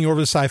up taking over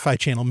the Sci-Fi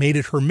Channel made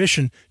it her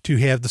mission to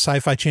have the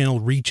Sci-Fi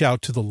Channel reach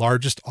out to the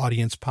largest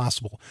audience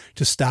possible,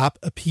 to stop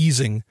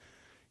appeasing,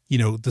 the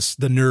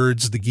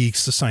nerds, the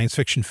geeks, the science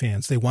fiction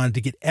fans. They wanted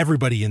to get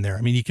everybody in there.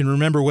 I mean, you can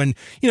remember when,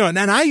 and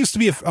I used to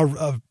be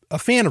a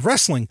fan of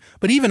wrestling,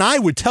 but even I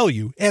would tell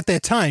you at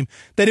that time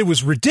that it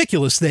was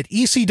ridiculous that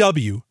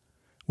ECW,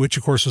 which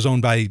of course was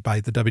owned by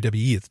the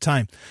WWE at the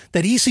time,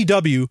 that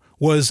ECW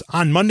was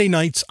on Monday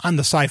nights on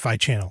the Sci-Fi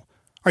Channel.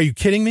 Are you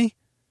kidding me?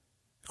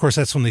 Of course,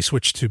 that's when they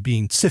switched to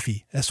being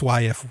SYFY,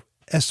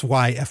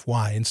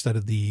 SYFY, instead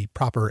of the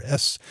proper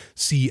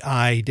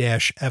SCI-FI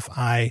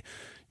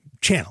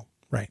channel,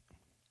 right?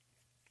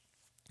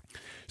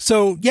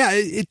 So yeah,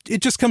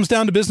 it just comes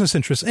down to business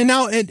interests. And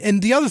now,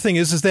 and the other thing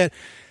is that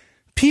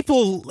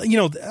people,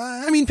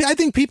 I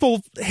think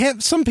people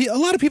have a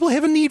lot of people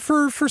have a need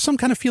for some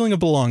kind of feeling of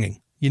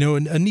belonging.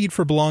 A need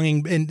for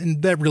belonging,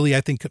 and that really,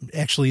 I think,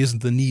 actually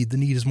isn't the need. The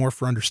need is more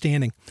for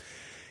understanding.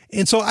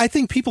 And so I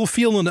think people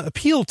feel an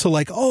appeal to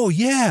like, oh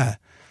yeah,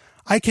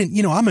 I can,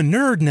 I'm a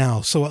nerd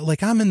now. So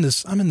like I'm in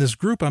this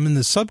group, I'm in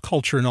this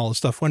subculture and all this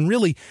stuff, when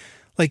really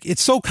like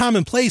it's so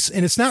commonplace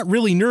and it's not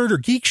really nerd or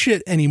geek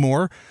shit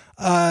anymore,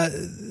 that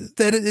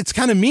it's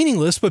kind of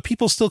meaningless, but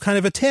people still kind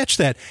of attach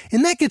that.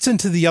 And that gets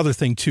into the other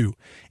thing too,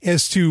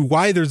 as to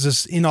why there's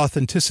this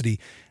inauthenticity.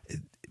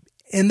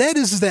 And that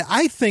is that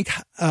I think,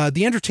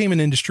 the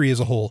entertainment industry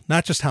as a whole,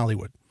 not just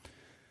Hollywood,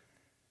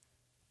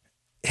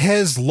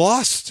 has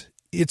lost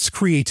its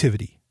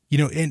creativity,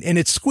 and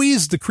it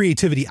squeezed the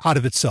creativity out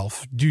of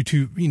itself due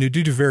to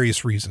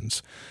various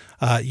reasons.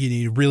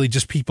 Really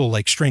just people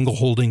like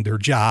strangleholding their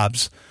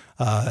jobs,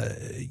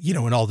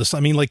 and all this. I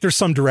mean, like there's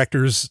some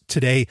directors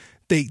today,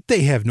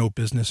 they have no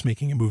business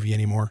making a movie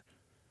anymore.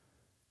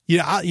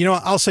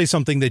 I'll say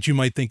something that you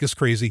might think is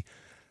crazy,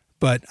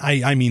 but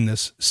I mean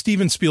this.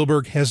 Steven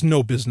Spielberg has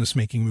no business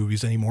making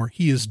movies anymore.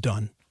 He is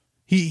done.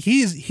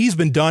 He's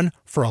been done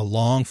for a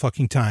long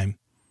fucking time.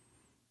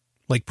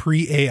 Like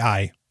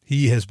pre-AI,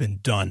 he has been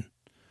done.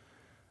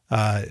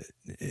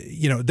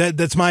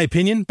 That's my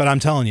opinion, but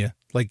I'm telling you,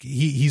 like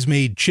he's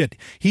made shit.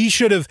 He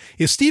should have,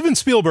 if Steven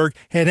Spielberg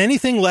had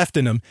anything left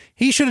in him,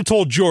 he should have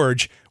told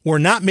George, we're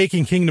not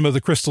making Kingdom of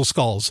the Crystal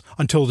Skulls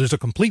until there's a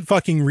complete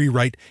fucking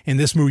rewrite and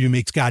this movie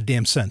makes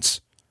goddamn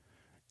sense.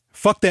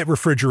 Fuck that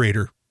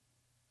refrigerator.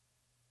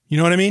 You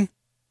know what I mean?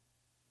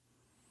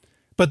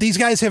 but these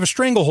guys have a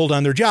stranglehold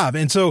on their job.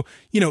 And so,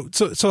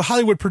 so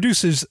Hollywood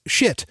produces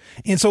shit.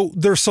 And so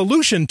their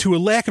solution to a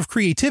lack of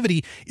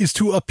creativity is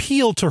to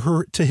appeal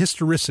to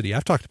historicity.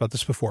 I've talked about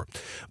this before,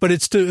 but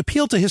it's to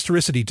appeal to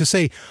historicity, to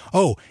say,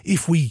 oh,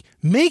 if we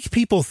make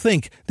people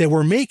think that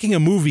we're making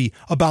a movie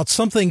about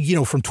something,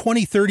 from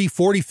 20, 30,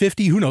 40,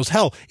 50, who knows,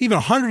 hell, even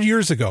 100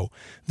 years ago,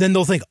 then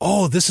they'll think,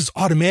 oh, this is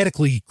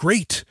automatically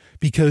great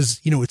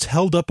because, it's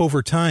held up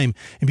over time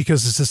and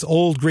because it's this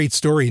old great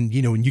story. And,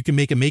 and you can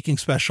make a making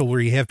special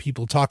where you have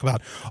people talk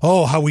about,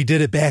 oh, how we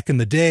did it back in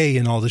the day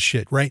and all this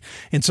shit, right?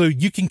 And so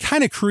you can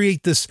kind of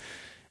create this,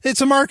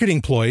 it's a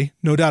marketing ploy,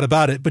 no doubt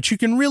about it, but you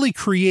can really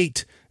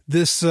create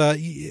this,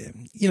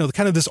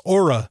 kind of this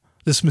aura,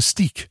 this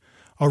mystique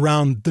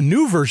around the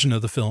new version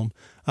of the film,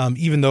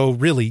 even though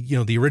really,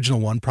 the original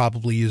one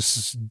probably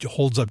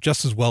holds up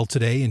just as well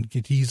today and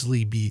could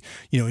easily be,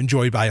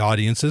 enjoyed by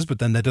audiences, but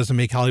then that doesn't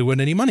make Hollywood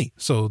any money.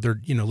 So they're,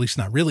 at least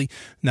not really,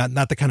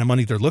 not the kind of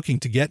money they're looking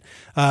to get.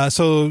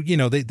 So,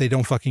 they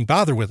don't fucking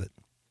bother with it.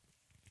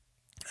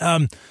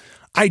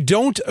 I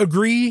don't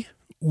agree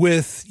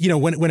with,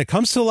 when it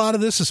comes to a lot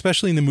of this,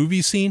 especially in the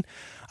movie scene,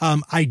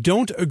 I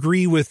don't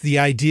agree with the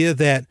idea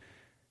that,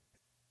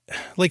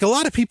 like, a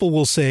lot of people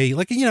will say,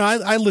 like,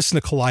 I listen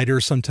to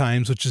Collider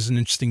sometimes, which is an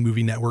interesting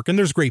movie network, and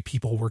there's great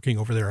people working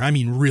over there. I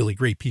mean, really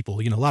great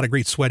people, a lot of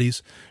great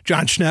sweaties,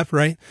 John Schnepp,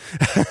 right?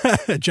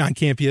 John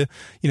Campia,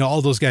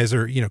 all those guys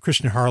are,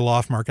 Christian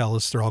Harloff, Mark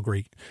Ellis, they're all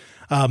great.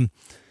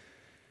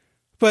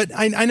 But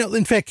I know,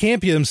 in fact,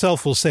 Campia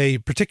himself will say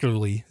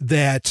particularly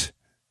that,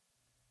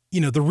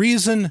 the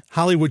reason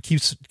Hollywood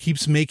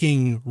keeps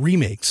making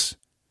remakes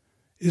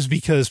is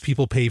because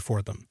people pay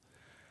for them.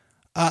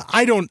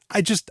 I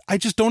just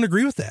don't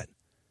agree with that.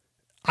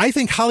 I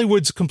think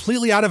Hollywood's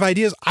completely out of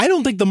ideas. I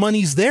don't think the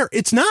money's there.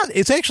 It's not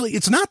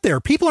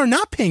there. People are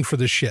not paying for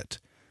this shit.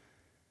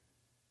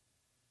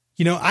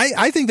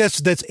 I think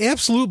that's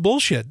absolute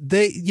bullshit.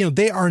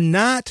 They are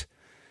not.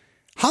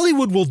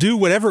 Hollywood will do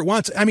whatever it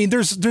wants. I mean,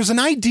 there's an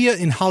idea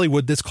in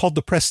Hollywood that's called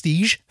the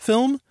prestige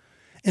film.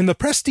 And the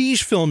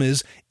prestige film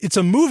it's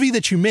a movie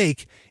that you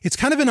make. It's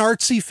kind of an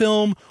artsy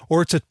film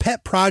or it's a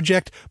pet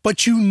project,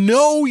 but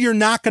you're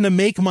not going to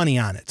make money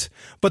on it,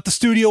 but the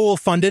studio will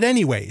fund it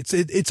anyway.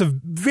 It's a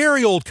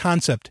very old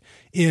concept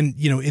in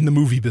the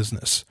movie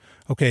business.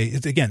 Okay.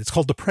 It's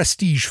called the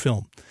prestige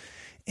film.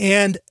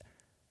 And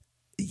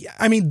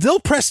I mean, they'll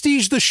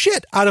prestige the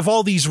shit out of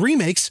all these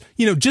remakes,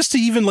 just to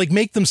even like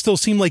make them still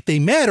seem like they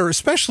matter,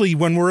 especially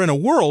when we're in a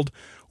world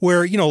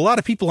where, a lot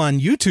of people on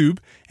YouTube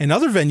and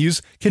other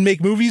venues can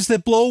make movies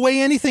that blow away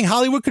anything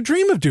Hollywood could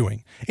dream of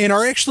doing and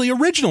are actually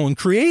original and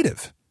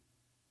creative.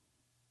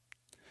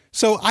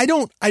 So I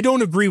don't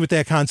agree with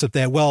that concept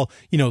that,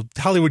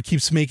 Hollywood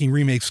keeps making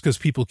remakes because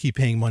people keep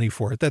paying money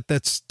for it.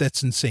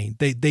 That's insane.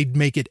 They'd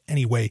make it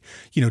anyway,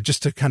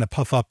 just to kind of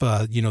puff up,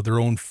 their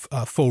own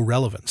faux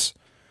relevance.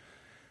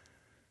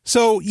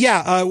 So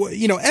yeah,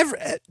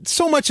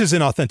 so much is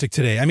inauthentic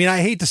today. I mean, I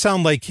hate to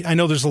sound like, I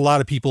know there's a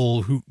lot of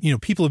people who,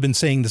 people have been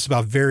saying this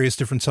about various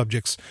different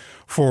subjects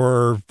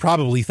for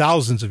probably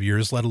thousands of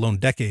years, let alone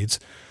decades.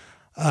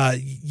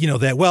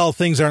 That,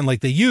 things aren't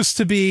like they used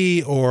to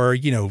be, or,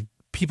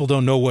 people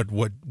don't know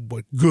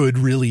what good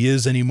really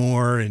is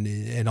anymore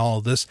and all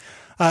of this.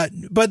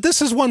 But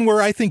this is one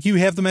where I think you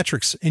have the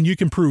metrics and you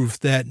can prove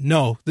that,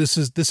 no, this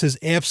has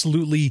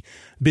absolutely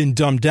been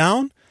dumbed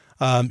down.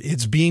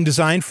 It's being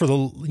designed for the,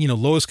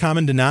 lowest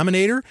common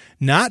denominator.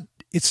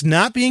 It's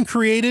not being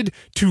created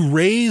to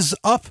raise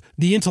up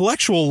the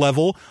intellectual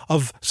level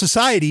of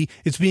society.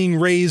 It's being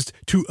raised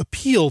to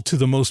appeal to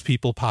the most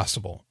people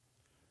possible.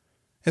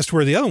 As to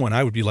where the other one,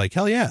 I would be like,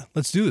 hell yeah,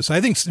 let's do this.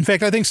 I think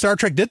Star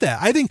Trek did that.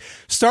 I think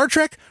Star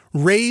Trek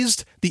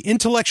raised the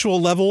intellectual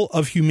level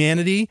of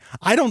humanity.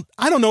 I don't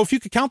know if you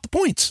could count the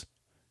points.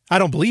 I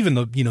don't believe in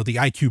the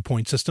IQ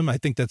point system. I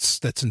think that's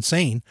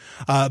insane.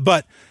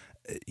 But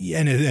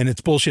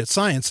it's bullshit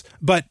science,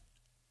 but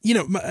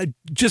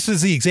just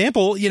as the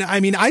example,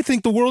 I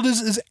think the world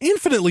is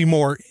infinitely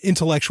more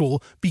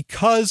intellectual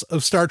because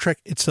of Star Trek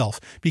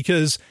itself,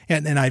 because,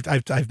 and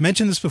I've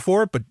mentioned this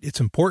before, but it's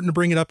important to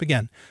bring it up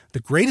again. The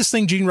greatest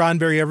thing Gene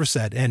Roddenberry ever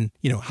said, and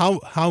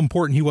how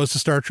important he was to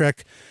Star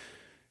Trek,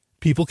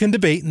 people can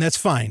debate and that's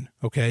fine.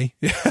 Okay.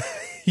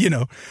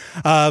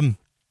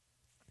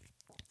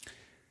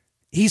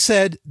 He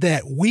said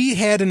that we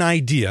had an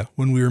idea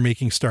when we were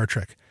making Star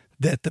Trek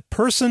that the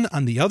person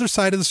on the other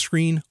side of the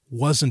screen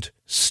wasn't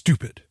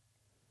stupid.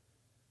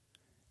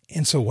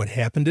 And so what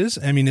happened is,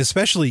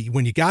 especially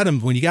when you got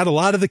a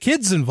lot of the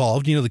kids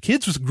involved, the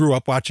kids grew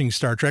up watching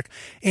Star Trek,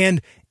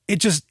 and it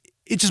just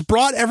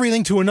brought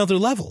everything to another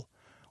level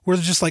where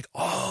they're just like,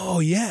 oh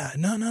yeah,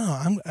 no,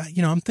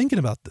 I'm thinking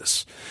about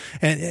this.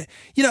 And,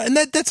 and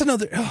that's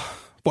another,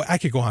 boy, I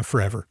could go on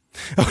forever.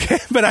 Okay.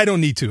 But I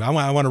don't need to. I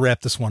want to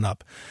wrap this one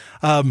up.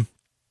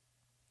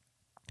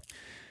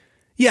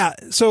 Yeah.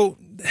 So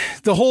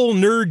the whole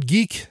nerd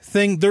geek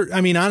thing there,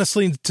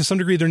 honestly, to some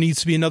degree, there needs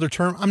to be another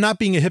term. I'm not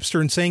being a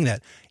hipster and saying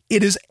that.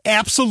 it is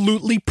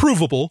absolutely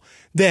provable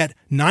that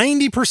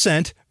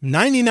 90%,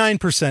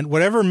 99%,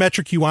 whatever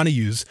metric you want to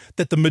use,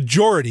 that the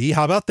majority,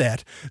 how about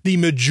that? The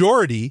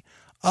majority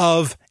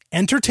of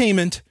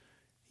entertainment,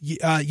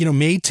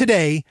 made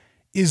today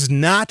is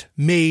not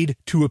made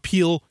to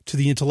appeal to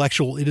the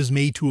intellectual. It is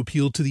made to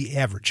appeal to the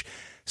average.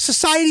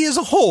 Society as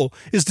a whole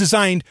is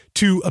designed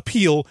to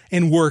appeal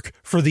and work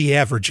for the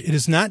average. It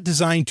is not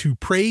designed to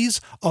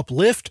praise,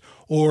 uplift,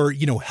 or,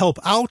 help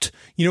out.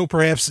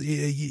 Perhaps,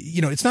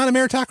 it's not a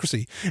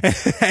meritocracy.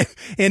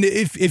 And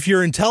if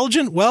you're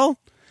intelligent, well,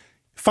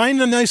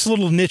 find a nice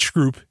little niche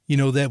group,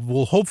 that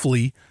will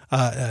hopefully,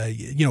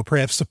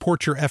 perhaps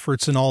support your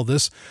efforts in all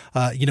this,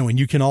 and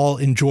you can all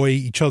enjoy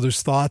each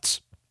other's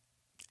thoughts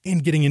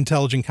and getting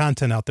intelligent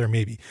content out there,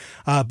 maybe.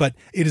 But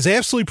it is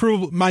absolutely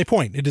provable. My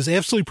point, it is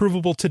absolutely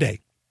provable today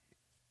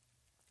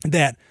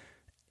that,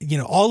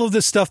 all of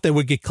this stuff that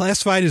would get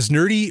classified as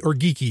nerdy or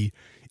geeky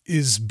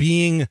is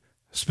being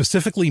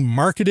specifically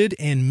marketed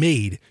and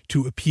made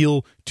to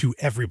appeal to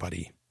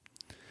everybody.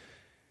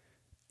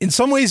 In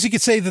some ways, you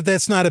could say that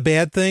that's not a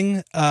bad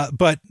thing,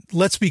 but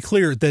let's be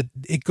clear that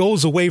it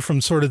goes away from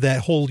sort of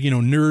that whole,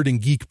 nerd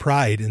and geek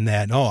pride in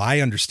that, oh,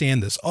 I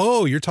understand this.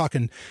 Oh, you're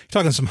talking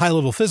some high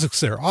level physics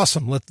there.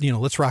 Awesome.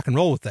 Let's rock and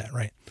roll with that,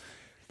 right?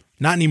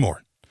 Not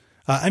anymore.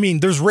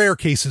 There's rare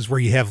cases where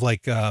you have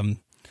like The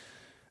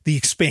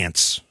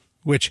Expanse,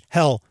 which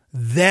hell,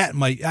 that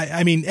might,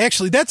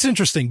 actually that's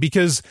interesting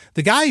because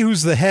the guy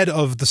who's the head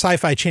of the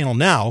Sci-Fi Channel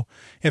now,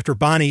 after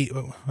Bonnie,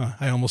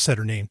 I almost said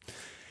her name.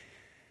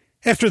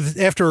 After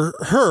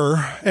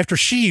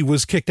she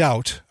was kicked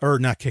out, or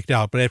not kicked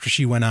out, but after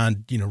she went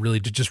on, really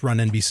to just run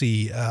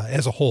NBC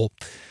as a whole,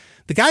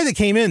 the guy that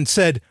came in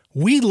said,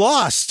 we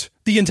lost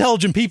the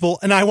intelligent people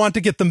and I want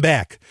to get them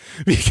back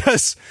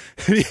because,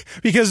 we're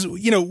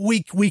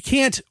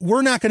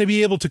not going to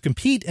be able to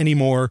compete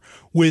anymore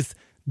with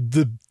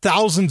the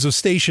thousands of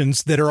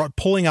stations that are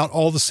pulling out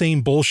all the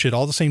same bullshit,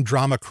 all the same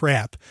drama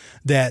crap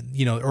that,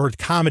 or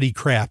comedy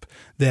crap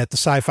that the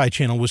Sci-Fi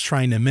Channel was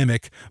trying to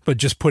mimic, but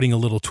just putting a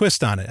little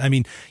twist on it.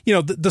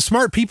 The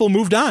smart people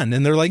moved on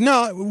and they're like,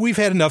 no, we've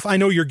had enough. I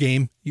know your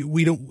game.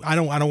 I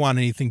don't want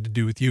anything to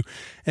do with you.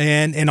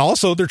 And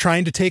also they're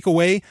trying to take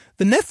away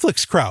the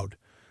Netflix crowd.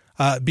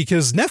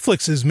 Because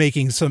Netflix is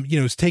making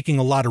is taking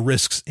a lot of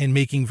risks and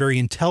making very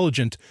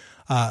intelligent,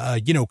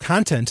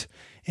 content.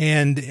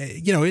 And,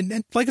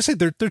 and like I said,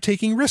 they're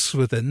taking risks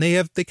with it and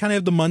they kind of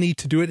have the money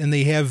to do it. And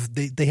they have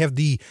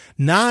the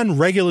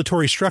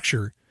non-regulatory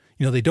structure,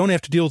 they don't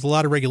have to deal with a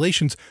lot of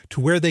regulations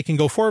to where they can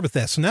go forward with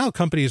that. So now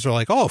companies are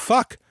like, oh,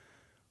 fuck,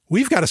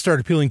 we've got to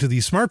start appealing to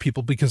these smart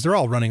people because they're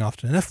all running off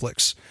to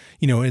Netflix,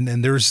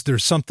 and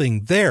there's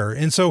something there.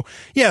 And so,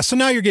 yeah, so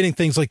now you're getting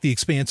things like The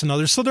Expanse and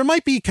others. So there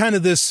might be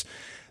this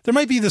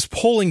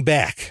pulling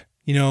back.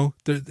 There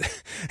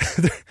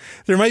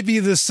might be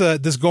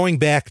this going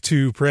back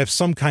to perhaps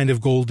some kind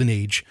of golden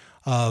age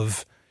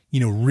of,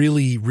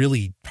 really,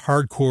 really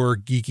hardcore,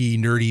 geeky,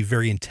 nerdy,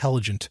 very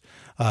intelligent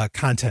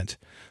content.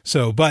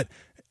 So, but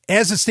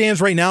as it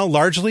stands right now,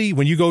 largely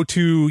when you go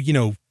to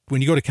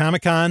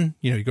Comic-Con,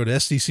 you go to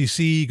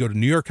SDCC, go to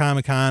New York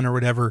Comic-Con or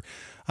whatever,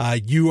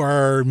 you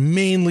are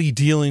mainly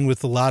dealing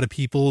with a lot of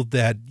people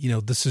that,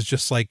 this is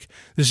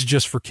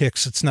just for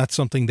kicks. It's not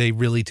something they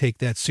really take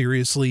that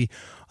seriously,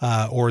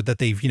 or that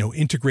they've,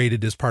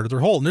 integrated as part of their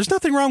whole. And there's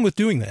nothing wrong with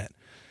doing that.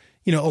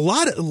 A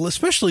lot of,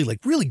 especially like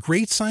really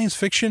great science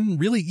fiction,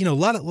 really, a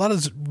lot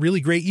of really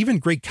great, even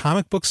great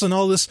comic books and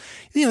all this,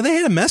 they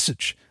had a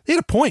message, they had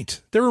a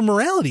point. There were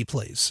morality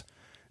plays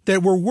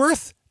that were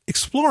worth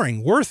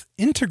exploring, worth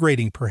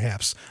integrating,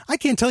 perhaps. I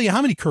can't tell you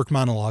how many Kirk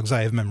monologues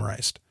I have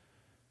memorized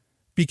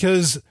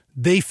because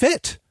they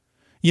fit,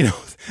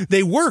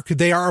 they work.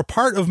 They are a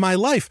part of my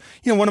life.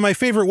 One of my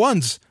favorite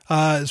ones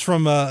is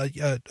from A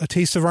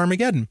Taste of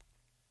Armageddon,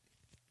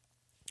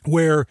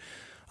 where,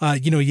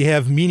 you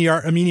have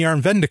Meniar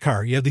and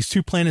Vendikar. You have these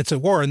two planets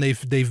at war, and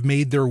they've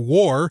made their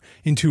war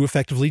into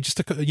effectively just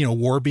a,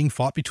 war being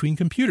fought between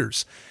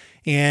computers.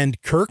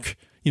 And Kirk,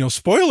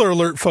 spoiler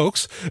alert,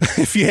 folks,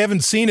 if you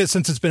haven't seen it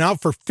since it's been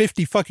out for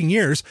 50 fucking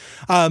years,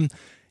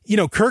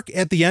 Kirk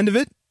at the end of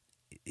it,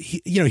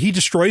 he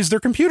destroys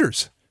their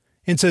computers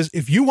and says,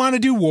 if you want to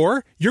do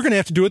war, you're going to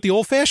have to do it the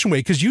old fashioned way.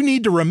 Because you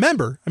need to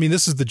remember,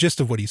 this is the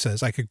gist of what he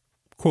says. I could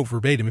quote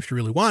verbatim if you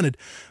really wanted,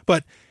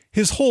 but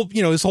his whole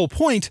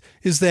point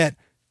is that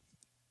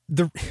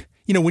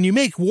when you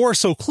make war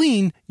so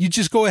clean, you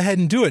just go ahead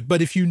and do it.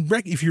 But if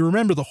you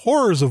remember the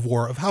horrors of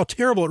war, of how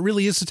terrible it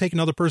really is to take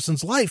another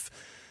person's life,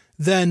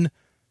 then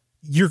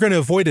you're going to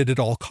avoid it at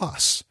all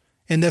costs.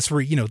 And that's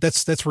where,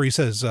 that's where he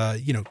says,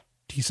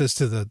 he says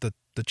to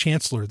the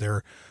chancellor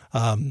there,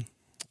 of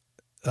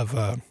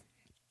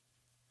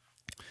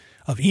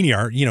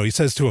Eniar, he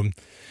says to him,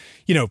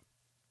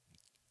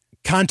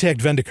 contact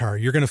Vendikar.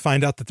 You're going to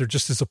find out that they're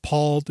just as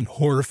appalled and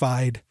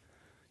horrified,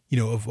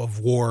 of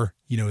war,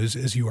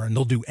 as you are, and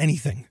they'll do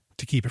anything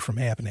to keep it from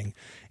happening.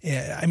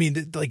 I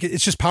mean, like,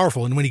 it's just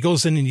powerful. And when he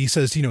goes in and he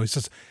says,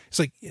 it's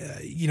like,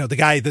 the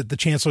guy, the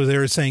chancellor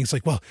there is saying, it's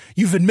like, well,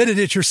 you've admitted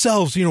it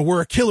yourselves,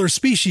 we're a killer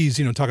species,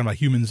 talking about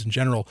humans in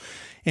general.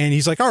 And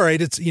he's like, all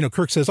right, it's,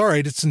 Kirk says, all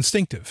right, it's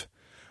instinctive,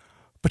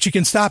 but you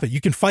can stop it.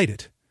 You can fight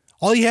it.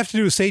 All you have to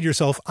do is say to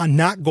yourself, I'm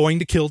not going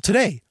to kill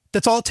today.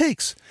 That's all it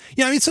takes.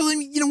 So,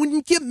 when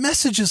you get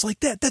messages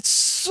like that, that's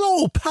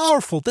so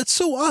powerful. That's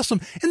so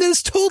awesome. And that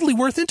is totally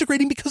worth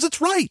integrating because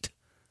it's right.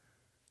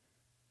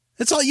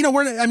 It's all,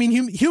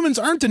 humans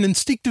aren't an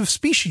instinctive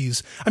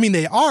species. I mean,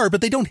 they are,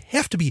 but they don't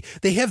have to be.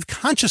 They have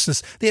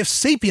consciousness. They have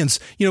sapience,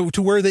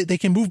 to where they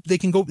can move, they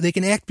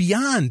can act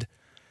beyond,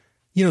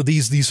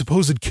 these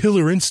supposed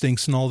killer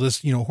instincts and all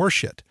this,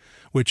 horseshit,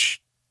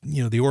 which,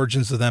 the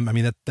origins of them. I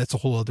mean, that's a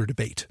whole other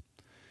debate.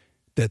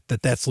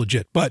 That's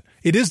legit, but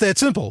it is that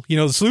simple.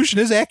 The solution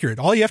is accurate.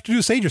 All you have to do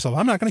is say to yourself,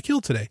 I'm not going to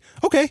kill today.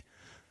 Okay,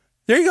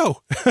 there you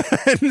go.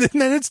 And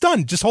then it's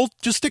done. Just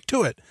stick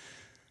to it.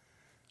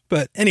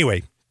 But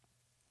anyway,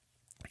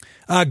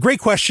 great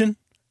question.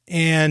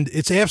 And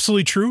it's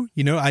absolutely true.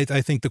 I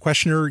think the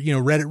questioner,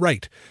 read it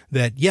right,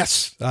 that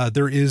yes,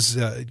 there is,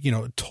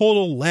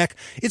 total lack.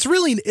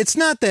 It's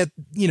not that,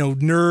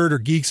 nerd or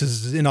geeks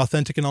is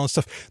inauthentic and all this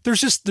stuff.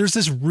 There's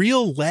this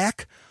real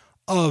lack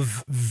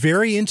of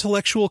very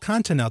intellectual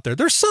content out there.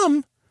 There's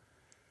some,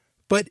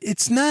 but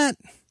it's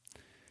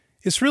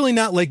really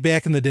not like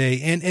back in the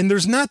day. And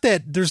there's not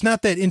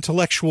that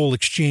intellectual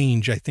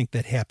exchange, I think,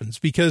 that happens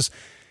because,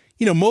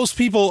 most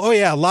people,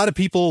 a lot of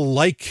people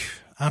like,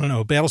 I don't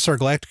know, Battlestar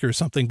Galactica or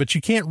something, but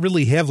you can't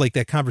really have like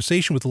that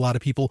conversation with a lot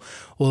of people.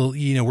 Well,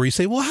 where you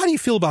say, well, how do you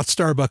feel about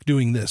Starbuck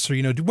doing this? Or,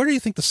 where do you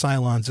think the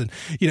Cylons and,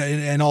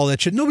 and all that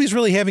shit? Nobody's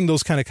really having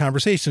those kind of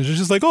conversations. It's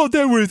just like, oh,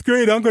 that was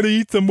great. I'm going to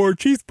eat some more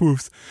cheese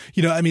poofs.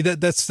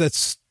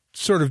 That's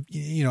sort of,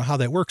 how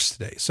that works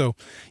today. So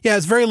yeah,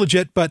 it's very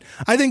legit, but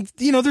I think,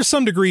 there's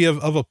some degree of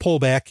a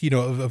pullback,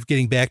 of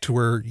getting back to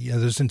where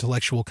there's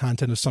intellectual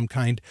content of some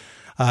kind.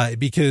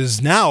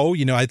 Because now,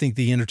 I think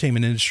the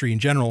entertainment industry in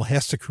general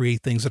has to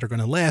create things that are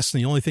going to last.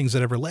 And the only things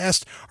that ever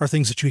last are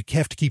things that you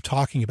have to keep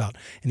talking about.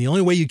 And the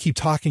only way you keep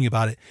talking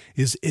about it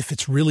is if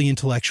it's really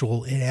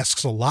intellectual. It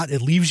asks a lot.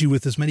 It leaves you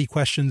with as many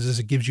questions as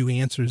it gives you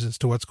answers as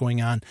to what's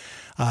going on.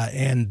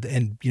 And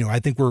I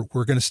think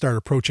we're going to start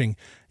approaching,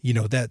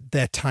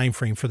 that time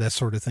frame for that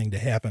sort of thing to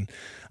happen.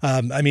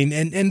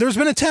 And there's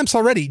been attempts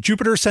already.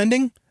 Jupiter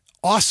Ascending,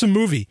 awesome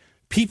movie.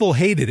 People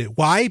hated it.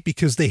 Why?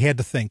 Because they had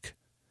to think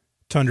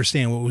to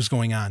understand what was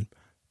going on.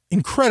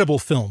 Incredible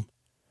film.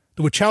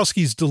 The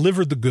Wachowskis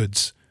delivered the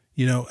goods,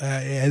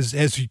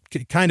 as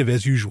kind of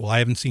as usual. I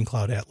haven't seen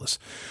Cloud Atlas,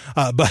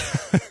 I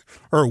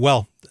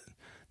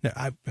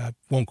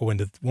won't go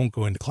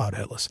into Cloud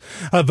Atlas,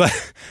 but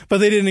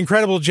they did an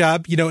incredible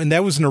job, and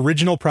that was an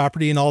original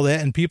property and all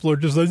that. And people are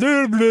just like,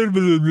 blah, blah,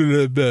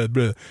 blah, blah,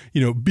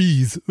 blah,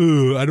 bees.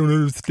 I don't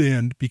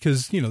understand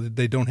because,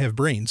 they don't have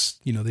brains.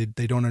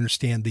 They don't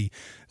understand the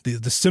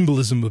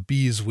symbolism of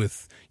bees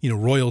with,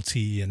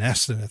 royalty and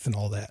Asenath and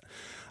all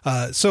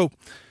that. So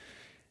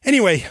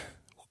anyway,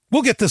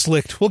 we'll get this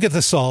licked. We'll get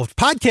this solved.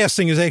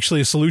 Podcasting is actually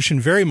a solution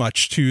very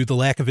much to the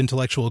lack of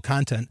intellectual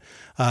content.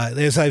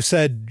 As I've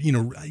said,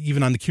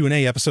 even on the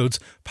Q&A episodes,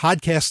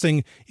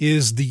 podcasting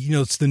is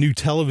it's the new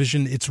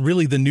television. It's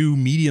really the new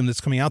medium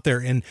that's coming out there.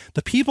 And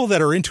the people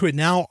that are into it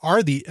now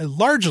are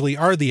largely,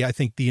 I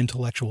think, the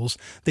intellectuals.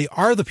 They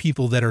are the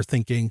people that are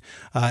thinking,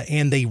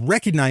 and they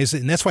recognize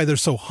it. And that's why they're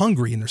so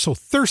hungry and they're so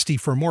thirsty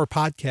for more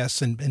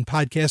podcasts and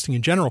podcasting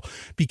in general,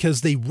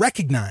 because they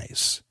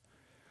recognize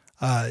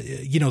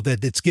that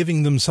it's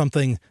giving them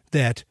something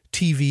that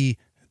TV,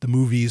 the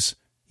movies,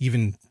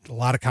 even a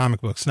lot of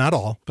comic books, not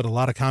all, but a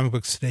lot of comic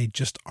books today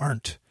just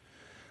aren't.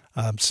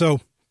 So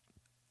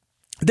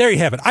there you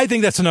have it. I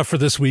think that's enough for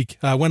this week.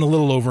 Went a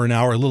little over an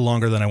hour, a little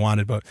longer than I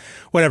wanted, but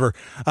whatever.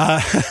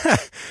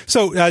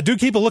 So do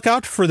keep a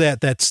lookout for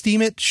that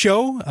Steam It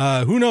show.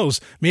 Who knows?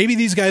 Maybe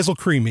these guys will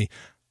cream me.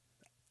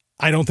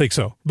 I don't think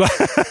so, but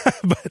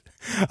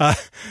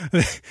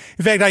in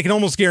fact, I can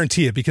almost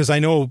guarantee it because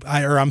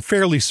I'm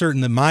fairly certain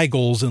that my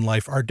goals in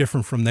life are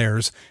different from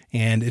theirs.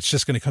 And it's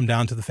just going to come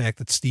down to the fact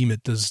that Steam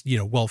It does,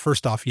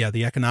 first off,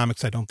 the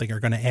economics I don't think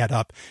are going to add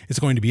up. It's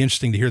going to be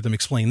interesting to hear them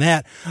explain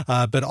that.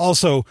 But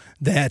also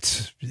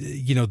that,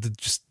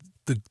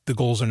 the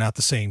goals are not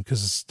the same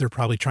because they're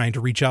probably trying to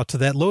reach out to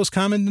that lowest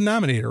common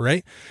denominator,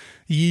 right?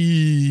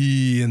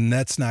 And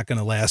that's not going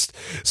to last.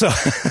 So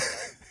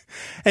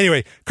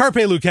anyway, Carpe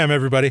Lucem,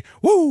 everybody.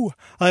 Woo!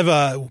 I have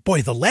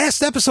the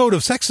last episode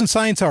of Sex and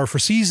Science Hour for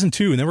season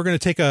 2, and then we're going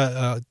to take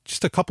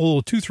just a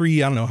couple, 2,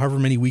 3, I don't know, however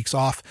many weeks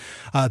off.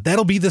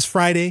 That'll be this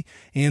Friday,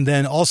 and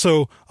then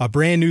also a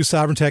brand new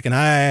Sovereign Tech, and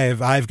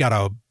I've got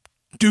a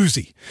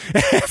doozy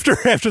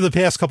after the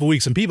past couple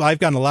weeks, and I've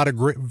gotten a lot of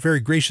very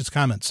gracious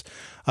comments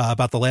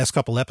about the last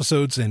couple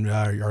episodes, and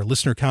our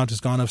listener count has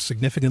gone up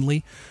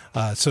significantly.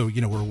 So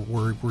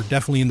we're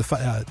definitely in the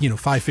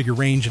 5-figure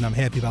range, and I'm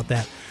happy about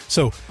that.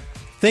 So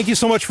Thank you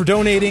so much for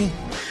donating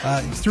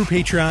through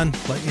Patreon.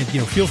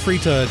 Feel free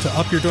to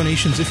up your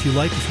donations if you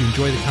like. If you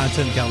enjoy the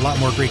content, we got a lot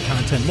more great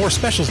content, more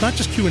specials, not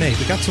just Q&A.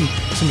 We got some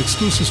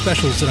exclusive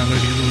specials that I'm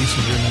going to be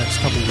releasing during the next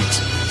couple of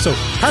weeks. So,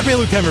 Carpe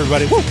Lucem,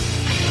 everybody. Woo!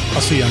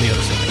 I'll see you on the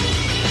other side.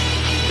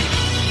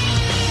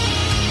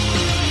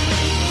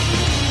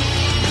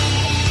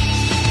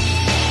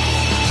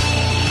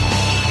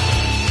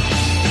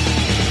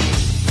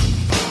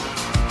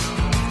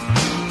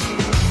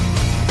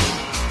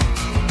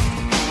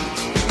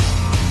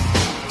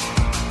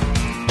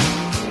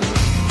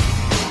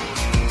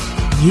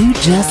 You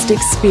just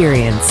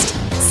experienced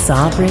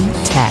Sovereign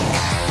Tech.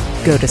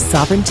 Go to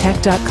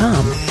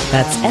sovereigntech.com,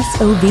 that's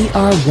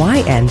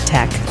SOVRYN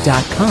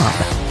tech.com,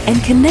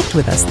 and connect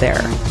with us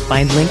there.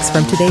 Find links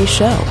from today's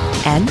show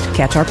and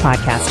catch our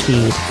podcast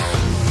feed.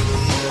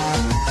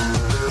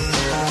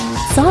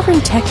 Sovereign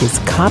Tech is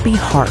copy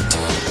heart.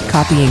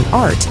 Copying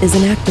art is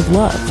an act of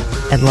love,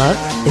 and love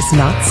is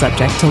not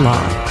subject to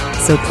law.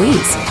 So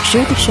please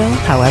share the show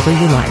however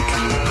you like.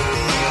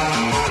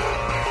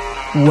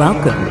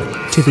 Welcome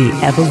to the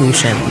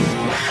evolution.